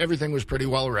 8:30, everything was pretty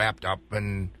well wrapped up,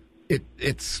 and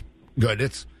it's good.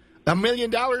 It's $1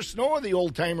 million snow, the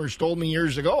old-timers told me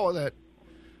years ago that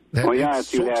well, yeah,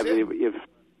 if you have if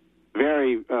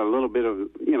very a little bit of,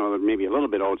 maybe a little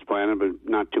bit oats planted, but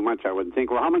not too much, I wouldn't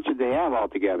think. Well, how much did they have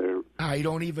altogether? I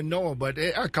don't even know, but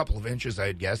a couple of inches,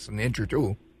 I'd guess, an inch or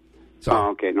two. So,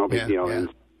 okay, no big deal. Yeah.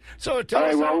 So all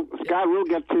right, well, Scott, we'll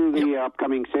get to the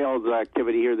upcoming sales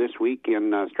activity here this week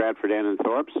in Stratford and in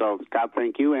Thorpe. So, Scott,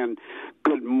 thank you, and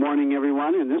good morning,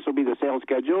 everyone. And this will be the sales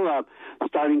schedule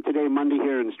starting today, Monday,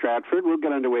 here in Stratford. We'll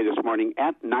get underway this morning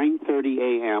at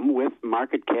 9:30 a.m. with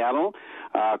market cattle.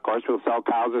 Of course, we'll sell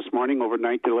cows this morning.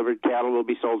 Overnight delivered cattle will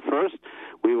be sold first.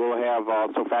 We will have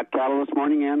also fat cattle this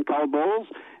morning and cow bulls.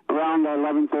 Around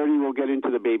 11:30, we'll get into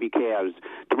the baby calves.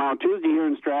 Tomorrow, Tuesday, here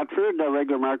in Stratford, a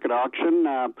regular market auction.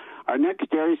 Our next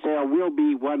dairy sale will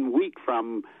be 1 week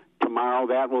from tomorrow.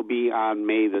 That will be on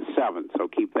May the 7th, so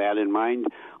keep that in mind.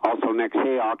 Also, next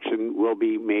hay auction will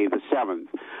be May the 7th.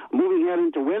 Moving ahead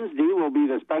into Wednesday will be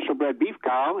the special bred beef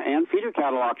cow and feeder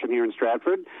cattle auction here in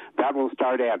Stratford. That will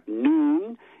start at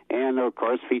noon. And, of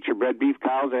course, feature bred beef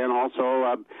cows and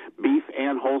also beef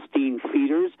and Holstein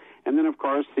feeders. And then, of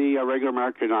course, the regular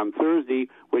market on Thursday,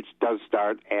 which does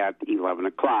start at 11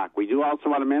 o'clock. We do also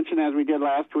want to mention, as we did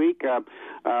last week,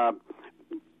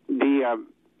 the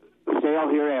sale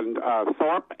here in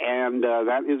Thorpe, and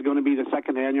that is going to be the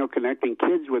second annual Connecting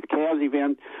Kids with Calves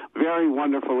event. Very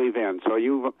wonderful event. So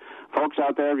you folks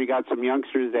out there, if you got some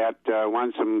youngsters that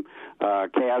want some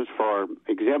calves for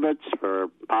exhibits, for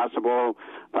possible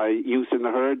use in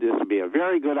the herd, this will be a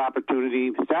very good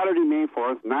opportunity. Saturday, May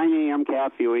 4th, 9 a.m.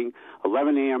 calf viewing,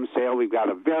 11 a.m. sale. We've got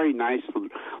a very nice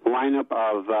lineup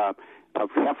of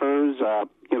heifers.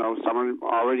 Some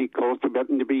are already close to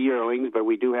getting to be yearlings, but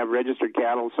we do have registered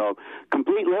cattle. So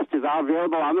complete list is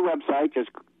available on the website. Just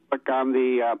click on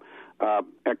the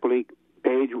Equity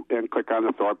page and click on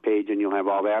the Thorpe page, and you'll have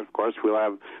all that. Of course, we'll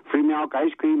have free milk,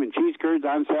 ice cream, and cheese curds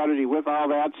on Saturday with all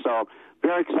that. So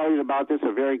very excited about this.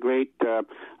 A very great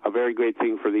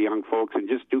thing for the young folks. And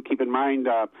just do keep in mind,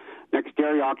 next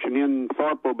dairy auction in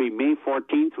Thorpe will be May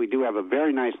 14th. We do have a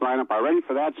very nice lineup already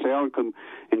for that sale,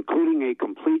 including a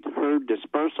complete herd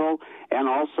dispersal and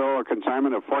also a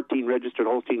consignment of 14 registered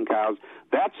Holstein cows.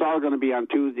 That's all going to be on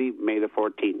Tuesday, May the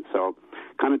 14th. So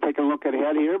kind of taking a look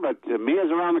ahead here, but May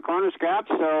is around the corner, Scott.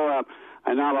 So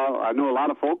I know a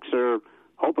lot of folks are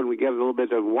hoping we get a little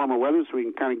bit of warmer weather so we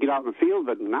can kind of get out in the field,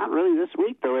 but not really this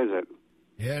week, though, is it?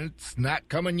 Yeah, it's not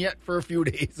coming yet for a few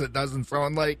days, it doesn't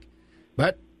sound like.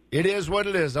 But it is what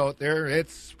it is out there.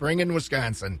 It's spring in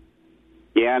Wisconsin.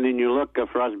 Yeah, and then you look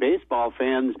for us baseball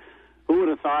fans, who would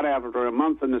have thought after a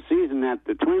month in the season that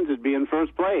the Twins would be in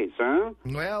first place, huh?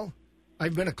 Well,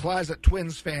 I've been a closet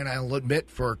Twins fan, I'll admit,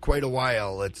 for quite a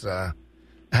while. It's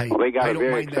they got a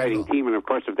very exciting team, and of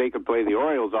course, if they could play the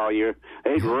Orioles all year,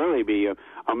 they'd really be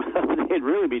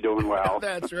doing well.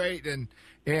 That's right,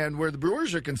 and where the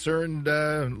Brewers are concerned,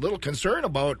 a little concern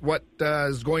about what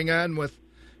is going on with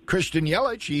Christian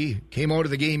Yelich. He came out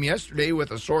of the game yesterday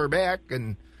with a sore back,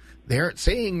 and they aren't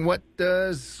saying what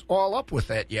is all up with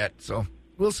that yet. So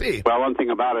we'll see. Well, one thing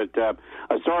about it, a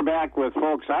sore back with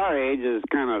folks our age is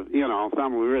kind of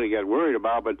something we really get worried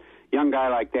about, but young guy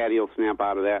like that, he'll snap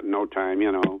out of that in no time,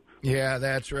 Yeah,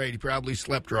 that's right. He probably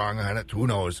slept wrong on it. Who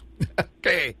knows?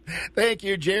 Okay. Thank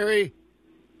you, Jerry.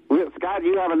 Scott,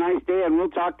 you have a nice day, and we'll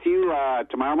talk to you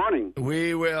tomorrow morning.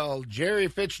 We will. Jerry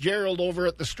Fitzgerald over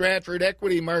at the Stratford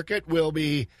Equity Market will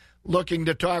be looking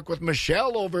to talk with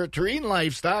Michelle over at Terrene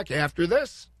Livestock after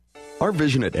this. Our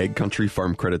vision at Ag Country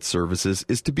Farm Credit Services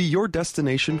is to be your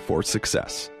destination for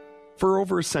success. For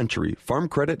over a century, Farm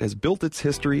Credit has built its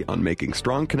history on making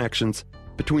strong connections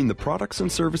between the products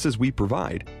and services we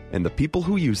provide and the people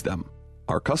who use them,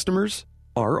 our customers,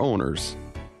 our owners.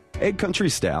 Ag Country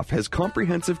staff has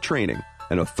comprehensive training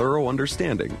and a thorough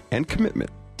understanding and commitment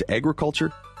to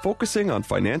agriculture, focusing on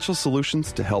financial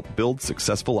solutions to help build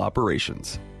successful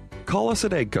operations. Call us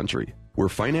at Ag Country. We're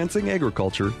financing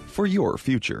agriculture for your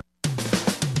future.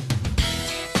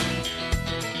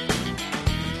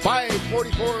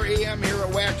 5:44 a.m. here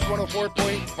at Wax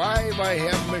 104.5. I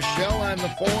have Michelle on the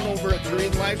phone over at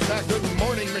Terrene Livestock. Good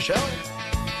morning, Michelle.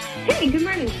 Hey, good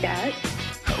morning, Scott.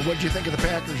 What did you think of the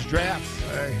Packers draft?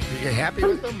 Are you happy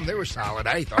with them? They were solid,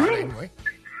 I thought, anyway.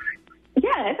 Yeah,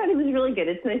 I thought it was really good.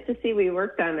 It's nice to see we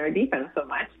worked on our defense so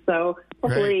much. So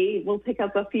hopefully we'll pick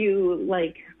up a few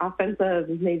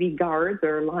offensive maybe guards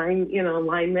or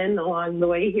linemen along the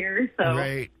way here. So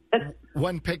right.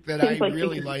 One pick that I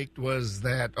really liked was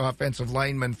that offensive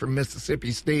lineman from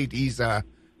Mississippi State. He's a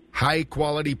high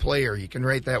quality player. You can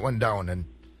write that one down, and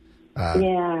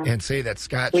and say that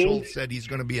Scott Schultz said he's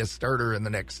going to be a starter in the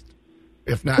next,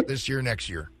 if not this year, next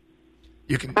year.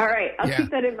 You can. All right, I'll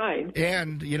keep that in mind.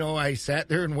 And, I sat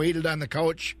there and waited on the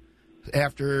couch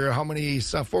after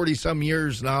 40-some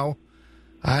years now.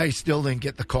 I still didn't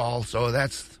get the call, so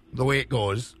that's the way it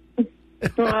goes.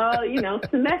 Well,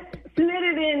 submit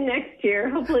it in next year.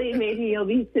 Hopefully, maybe you'll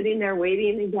be sitting there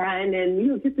waiting again, and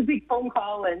you'll get the big phone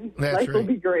call, and life will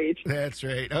be great. That's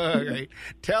right. All right.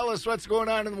 Tell us what's going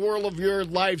on in the world of your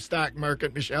livestock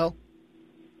market, Michelle.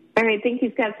 All right, thank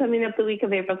you, Scott. Summing up the week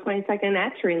of April 22nd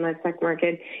at Terrain Livestock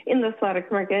Market. In the slaughter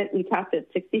market, we topped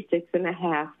at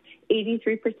 66.5.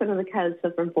 83% of the cows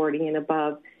sold from 40 and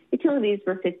above. Utilities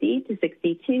were 50 to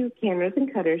 62, canners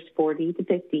and cutters 40 to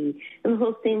 50. In the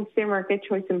Holstein steer market,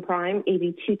 choice and prime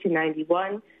 82 to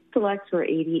 91, selects were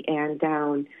 80 and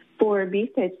down. For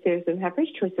beef type steers and heifers,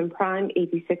 choice and prime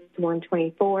 86 to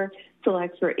 124,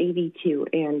 selects were 82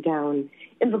 and down.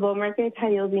 In the bull market, high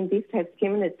yielding beef types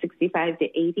came in at 65 to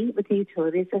 80, with the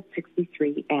utilities at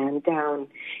 63 and down.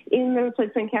 In the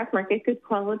replacement calf market, good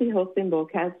quality Holstein bull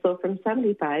calves sold from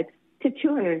 75 to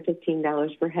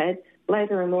 $215 per head.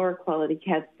 Lighter and lower quality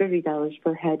calves, $30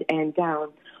 per head and down.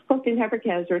 Holstein heifer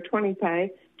calves were $25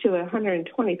 to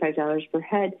 $125 per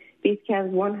head. Beef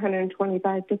calves,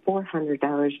 $125 to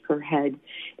 $400 per head.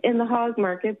 In the hog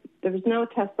market, there was no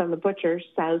test on the butchers.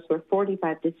 Sows were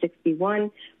 45 to 61.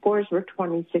 Boars were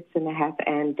 26.5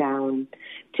 and down.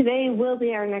 Today will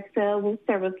be our next sale. We'll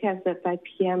start with calves at 5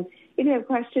 p.m. If you have a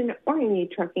question or you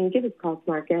need trucking, give us a call to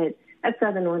market at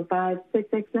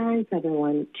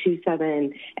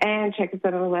 715-669-7127. And check us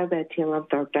out on the web at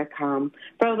tnlovethorpe.com.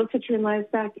 For all the Citroen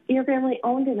Livestock, your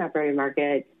family-owned and operated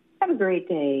market. Have a great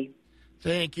day.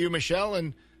 Thank you, Michelle.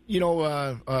 And,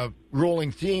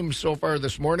 rolling theme so far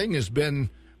this morning has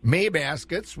been May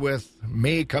baskets, with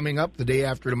May coming up the day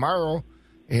after tomorrow.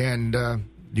 And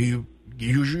do you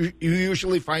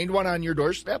usually find one on your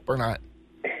doorstep or not?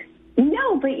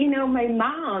 No, but my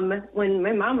mom, when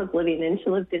my mom was living and she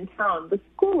lived in town, the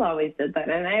school always did that.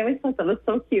 And I always thought that was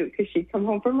so cute because she'd come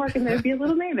home from work and there'd be a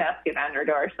little May basket on her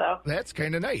door. So that's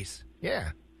kind of nice.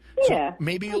 Yeah. Yeah. So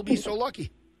maybe you'll be so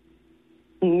lucky.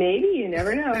 Maybe. You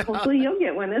never know. Hopefully you'll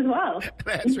get one as well.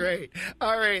 That's right.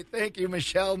 All right. Thank you,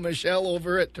 Michelle. Michelle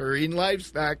over at Terrain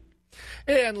Livestock.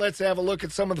 And let's have a look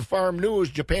at some of the farm news.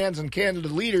 Japan's and Canada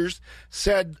leaders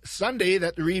said Sunday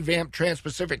that the revamped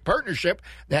Trans-Pacific Partnership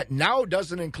that now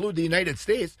doesn't include the United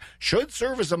States should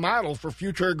serve as a model for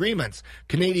future agreements.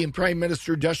 Canadian Prime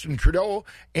Minister Justin Trudeau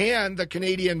and the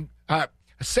Canadian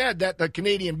said that the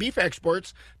Canadian beef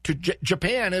exports to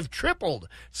Japan have tripled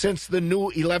since the new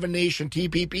 11-nation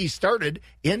TPP started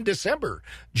in December.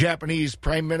 Japanese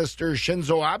Prime Minister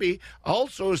Shinzo Abe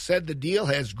also said the deal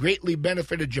has greatly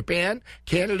benefited Japan,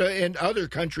 Canada, and other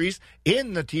countries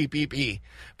in the TPP.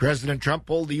 President Trump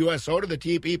pulled the U.S. out of the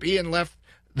TPP and left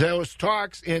those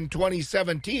talks in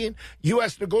 2017.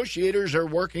 U.S. negotiators are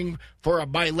working for a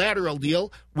bilateral deal,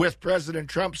 with President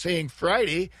Trump saying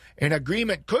Friday an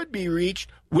agreement could be reached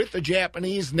with the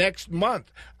Japanese next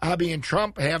month. Abe and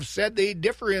Trump have said they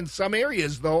differ in some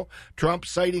areas, though. Trump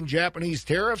citing Japanese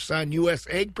tariffs on U.S.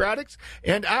 egg products,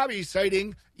 and Abe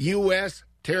citing U.S.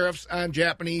 tariffs on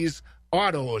Japanese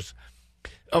autos.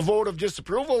 A vote of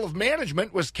disapproval of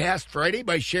management was cast Friday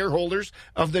by shareholders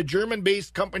of the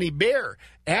German-based company Bayer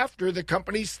after the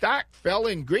company's stock fell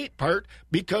in great part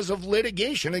because of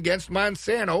litigation against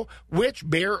Monsanto, which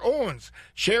Bayer owns.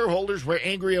 Shareholders were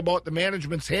angry about the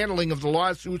management's handling of the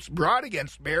lawsuits brought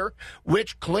against Bayer,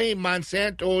 which claim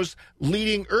Monsanto's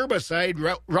leading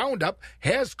herbicide, Roundup,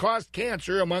 has caused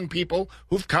cancer among people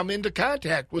who've come into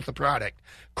contact with the product.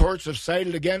 Courts have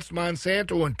sided against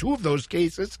Monsanto in 2 of those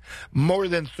cases. More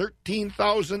than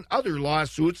 13,000 other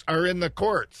lawsuits are in the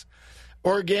courts.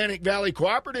 Organic Valley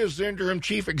Cooperative's interim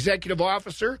chief executive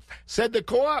officer said the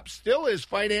co-op still is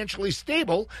financially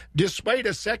stable despite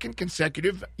a second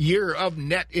consecutive year of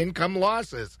net income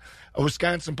losses. A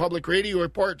Wisconsin Public Radio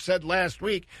report said last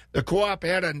week the co-op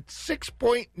had a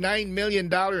 $6.9 million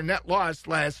net loss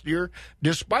last year,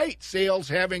 despite sales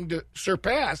having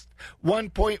surpassed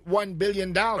 $1.1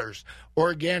 billion.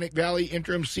 Organic Valley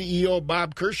interim CEO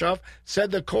Bob Kirchhoff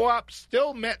said the co-op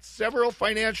still met several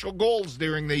financial goals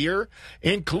during the year,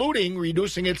 including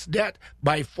reducing its debt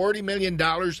by $40 million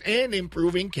and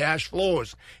improving cash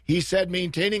flows. He said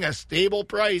maintaining a stable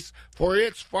price for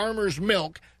its farmers'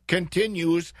 milk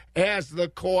continues as the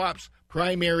co-op's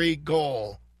primary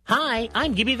goal. Hi,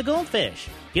 I'm Gibby the Goldfish.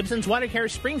 Gibson's Water Care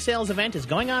Spring Sales event is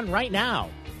going on right now.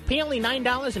 Pay only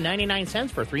 $9.99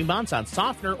 for 3 months on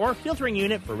softener or filtering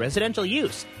unit for residential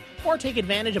use, or take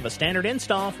advantage of a standard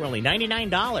install for only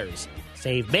 $99.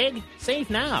 Save big, save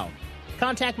now.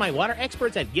 Contact my water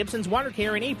experts at Gibson's Water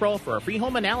Care in April for a free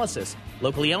home analysis.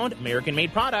 Locally owned,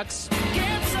 American-made products.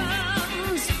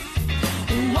 Gibson's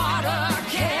Water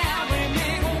Care, we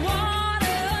make water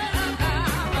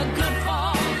good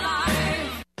for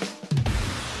life.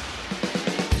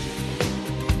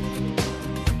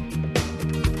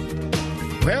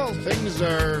 Well, things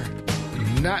are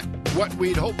not what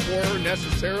we'd hope for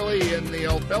necessarily in the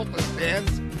alfalfa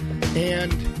stands.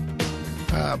 And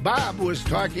Bob was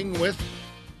talking with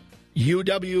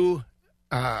UW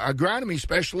agronomy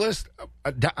specialist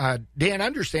Dan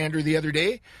Understander the other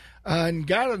day and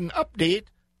got an update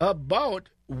about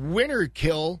winter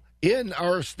kill in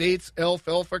our state's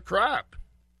alfalfa crop.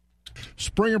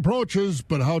 Spring approaches,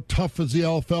 but how tough is the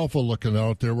alfalfa looking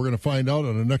out there? We're going to find out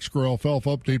on the Next Grow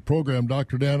Alfalfa Update program.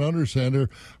 Dr. Dan Understander,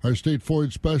 our state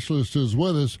forage specialist, is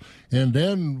with us. And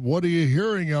Dan, what are you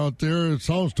hearing out there? It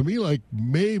sounds to me like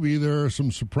maybe there are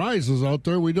some surprises out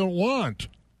there we don't want.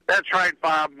 That's right,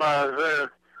 Bob. The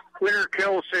winter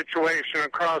kill situation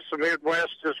across the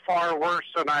Midwest is far worse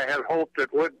than I had hoped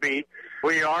it would be.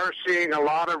 We are seeing a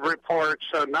lot of reports,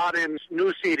 not in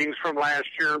new seedings from last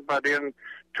year, but in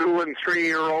 2- and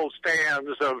 3-year-old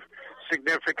stands of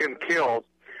significant kill.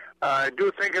 I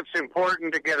do think it's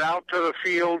important to get out to the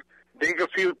field, dig a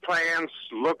few plants,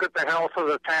 look at the health of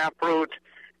the taproot.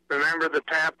 Remember, the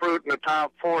taproot in the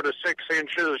top 4 to 6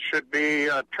 inches should be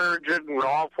turgid and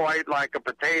off-white like a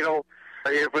potato.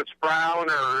 If it's brown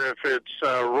or if it's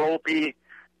ropey,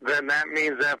 then that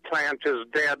means that plant is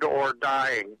dead or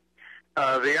dying.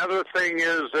 The other thing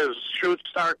is, as shoots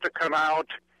start to come out,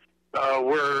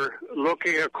 we're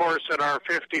looking, of course, at our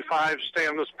 55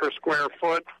 stems per square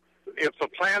foot. If the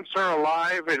plants are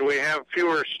alive and we have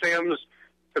fewer stems,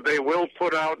 they will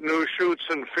put out new shoots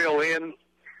and fill in.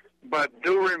 But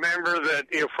do remember that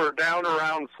if we're down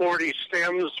around 40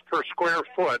 stems per square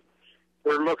foot,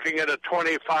 we're looking at a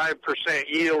 25%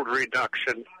 yield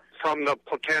reduction from the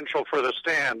potential for the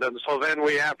stand. And so then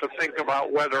we have to think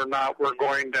about whether or not we're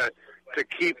going to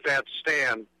keep that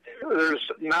stand. There's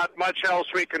not much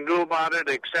else we can do about it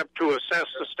except to assess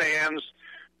the stands,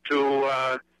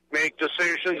 to make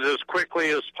decisions as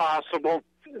quickly as possible.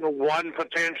 One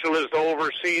potential is to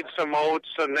overseed some oats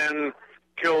and then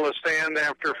kill the stand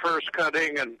after first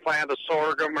cutting and plant a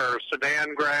sorghum or a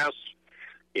Sudan grass.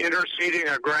 Interseeding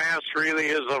a grass really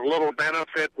is of little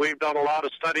benefit. We've done a lot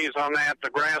of studies on that.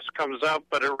 The grass comes up,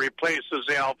 but it replaces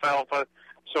the alfalfa,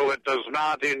 so it does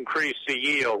not increase the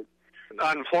yield.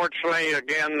 Unfortunately,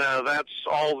 again, that's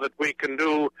all that we can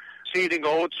do. Seeding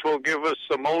oats will give us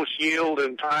the most yield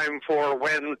in time for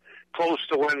close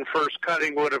to when first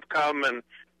cutting would have come, and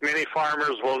many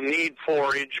farmers will need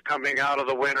forage coming out of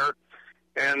the winter.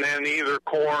 And then either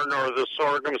corn or the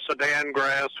sorghum Sudan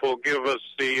grass will give us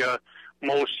the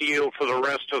most yield for the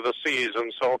rest of the season.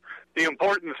 So the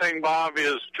important thing, Bob,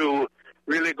 is to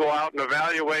really go out and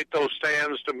evaluate those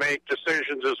stands to make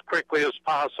decisions as quickly as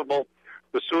possible.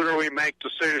 The sooner we make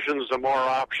decisions, the more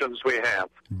options we have.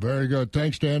 Very good.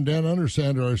 Thanks, Dan. Dan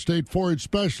Understander, our state forage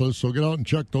specialist. So get out and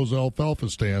check those alfalfa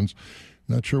stands.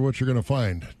 Not sure what you're going to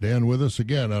find. Dan with us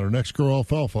again on our Next Grow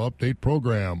Alfalfa Update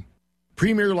program.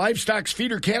 Premier Livestock's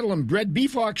feeder cattle and bred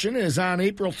beef auction is on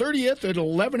April 30th at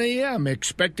 11 a.m.,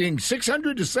 expecting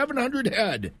 600 to 700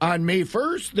 head. On May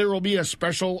 1st, there will be a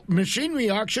special machinery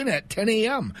auction at 10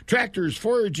 a.m. Tractors,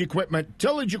 forage equipment,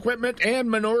 tillage equipment, and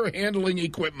manure handling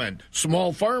equipment.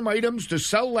 Small farm items to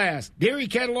sell last. Dairy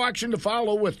cattle auction to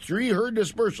follow with 3 herd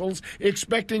dispersals,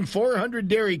 expecting 400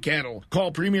 dairy cattle.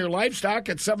 Call Premier Livestock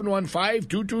at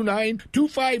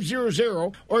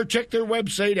 715-229-2500 or check their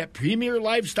website at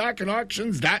premierlivestockandauction.com.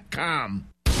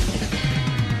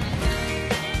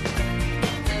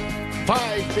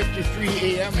 5:53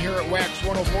 a.m. here at Wax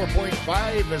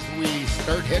 104.5 as we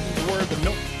start heading toward the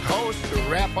milk house to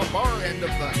wrap up our end of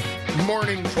the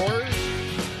morning chores.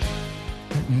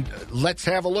 Let's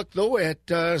have a look, though, at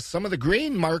some of the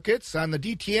grain markets on the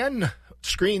DTN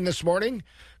screen this morning.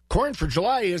 Corn for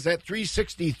July is at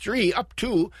 $3.63, up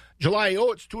 2. July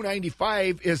oats,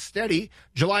 $2.95 is steady.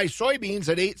 July soybeans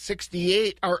at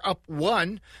 $8.68 are up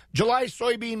 1. July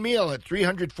soybean meal at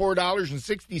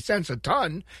 $304.60 a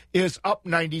ton is up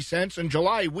 90 cents. And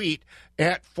July wheat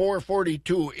at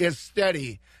 $4.42 is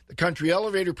steady. The country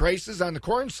elevator prices on the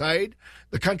corn side,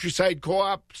 the countryside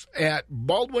co-ops at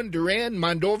Baldwin, Duran,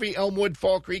 Mondovi, Elmwood,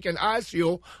 Fall Creek, and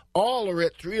Osseo all are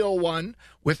at $3.01,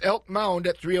 with Elk Mound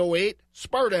at $3.08,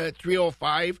 Sparta at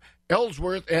 $3.05,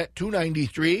 Ellsworth at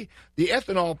 $2.93. The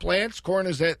ethanol plants, corn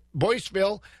is at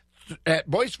Boyceville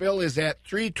is at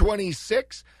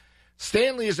 $3.26.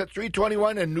 Stanley is at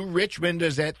 321 and New Richmond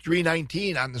is at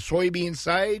 319. On the soybean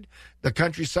side, the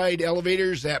Countryside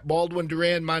Elevators at Baldwin,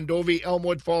 Durand, Mondovi,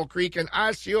 Elmwood, Fall Creek, and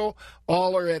Osseo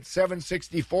all are at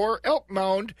 764. Elk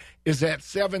Mound is at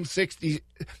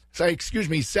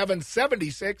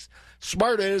 776.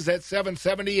 Sparta is at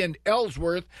 770 and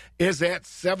Ellsworth is at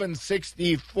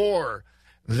 764.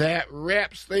 That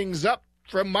wraps things up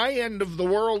from my end of the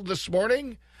world this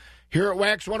morning. Here at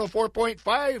Wax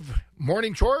 104.5,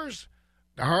 morning chores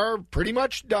are pretty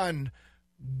much done.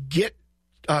 Get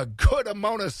a good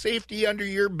amount of safety under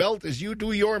your belt as you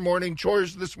do your morning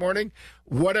chores this morning,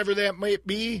 whatever that might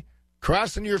be,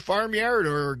 crossing your farmyard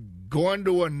or going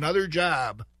to another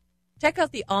job. Check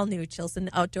out the all-new Chilson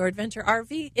Outdoor Adventure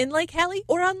RV in Lake Hallie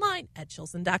or online at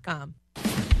chilson.com.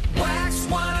 Wax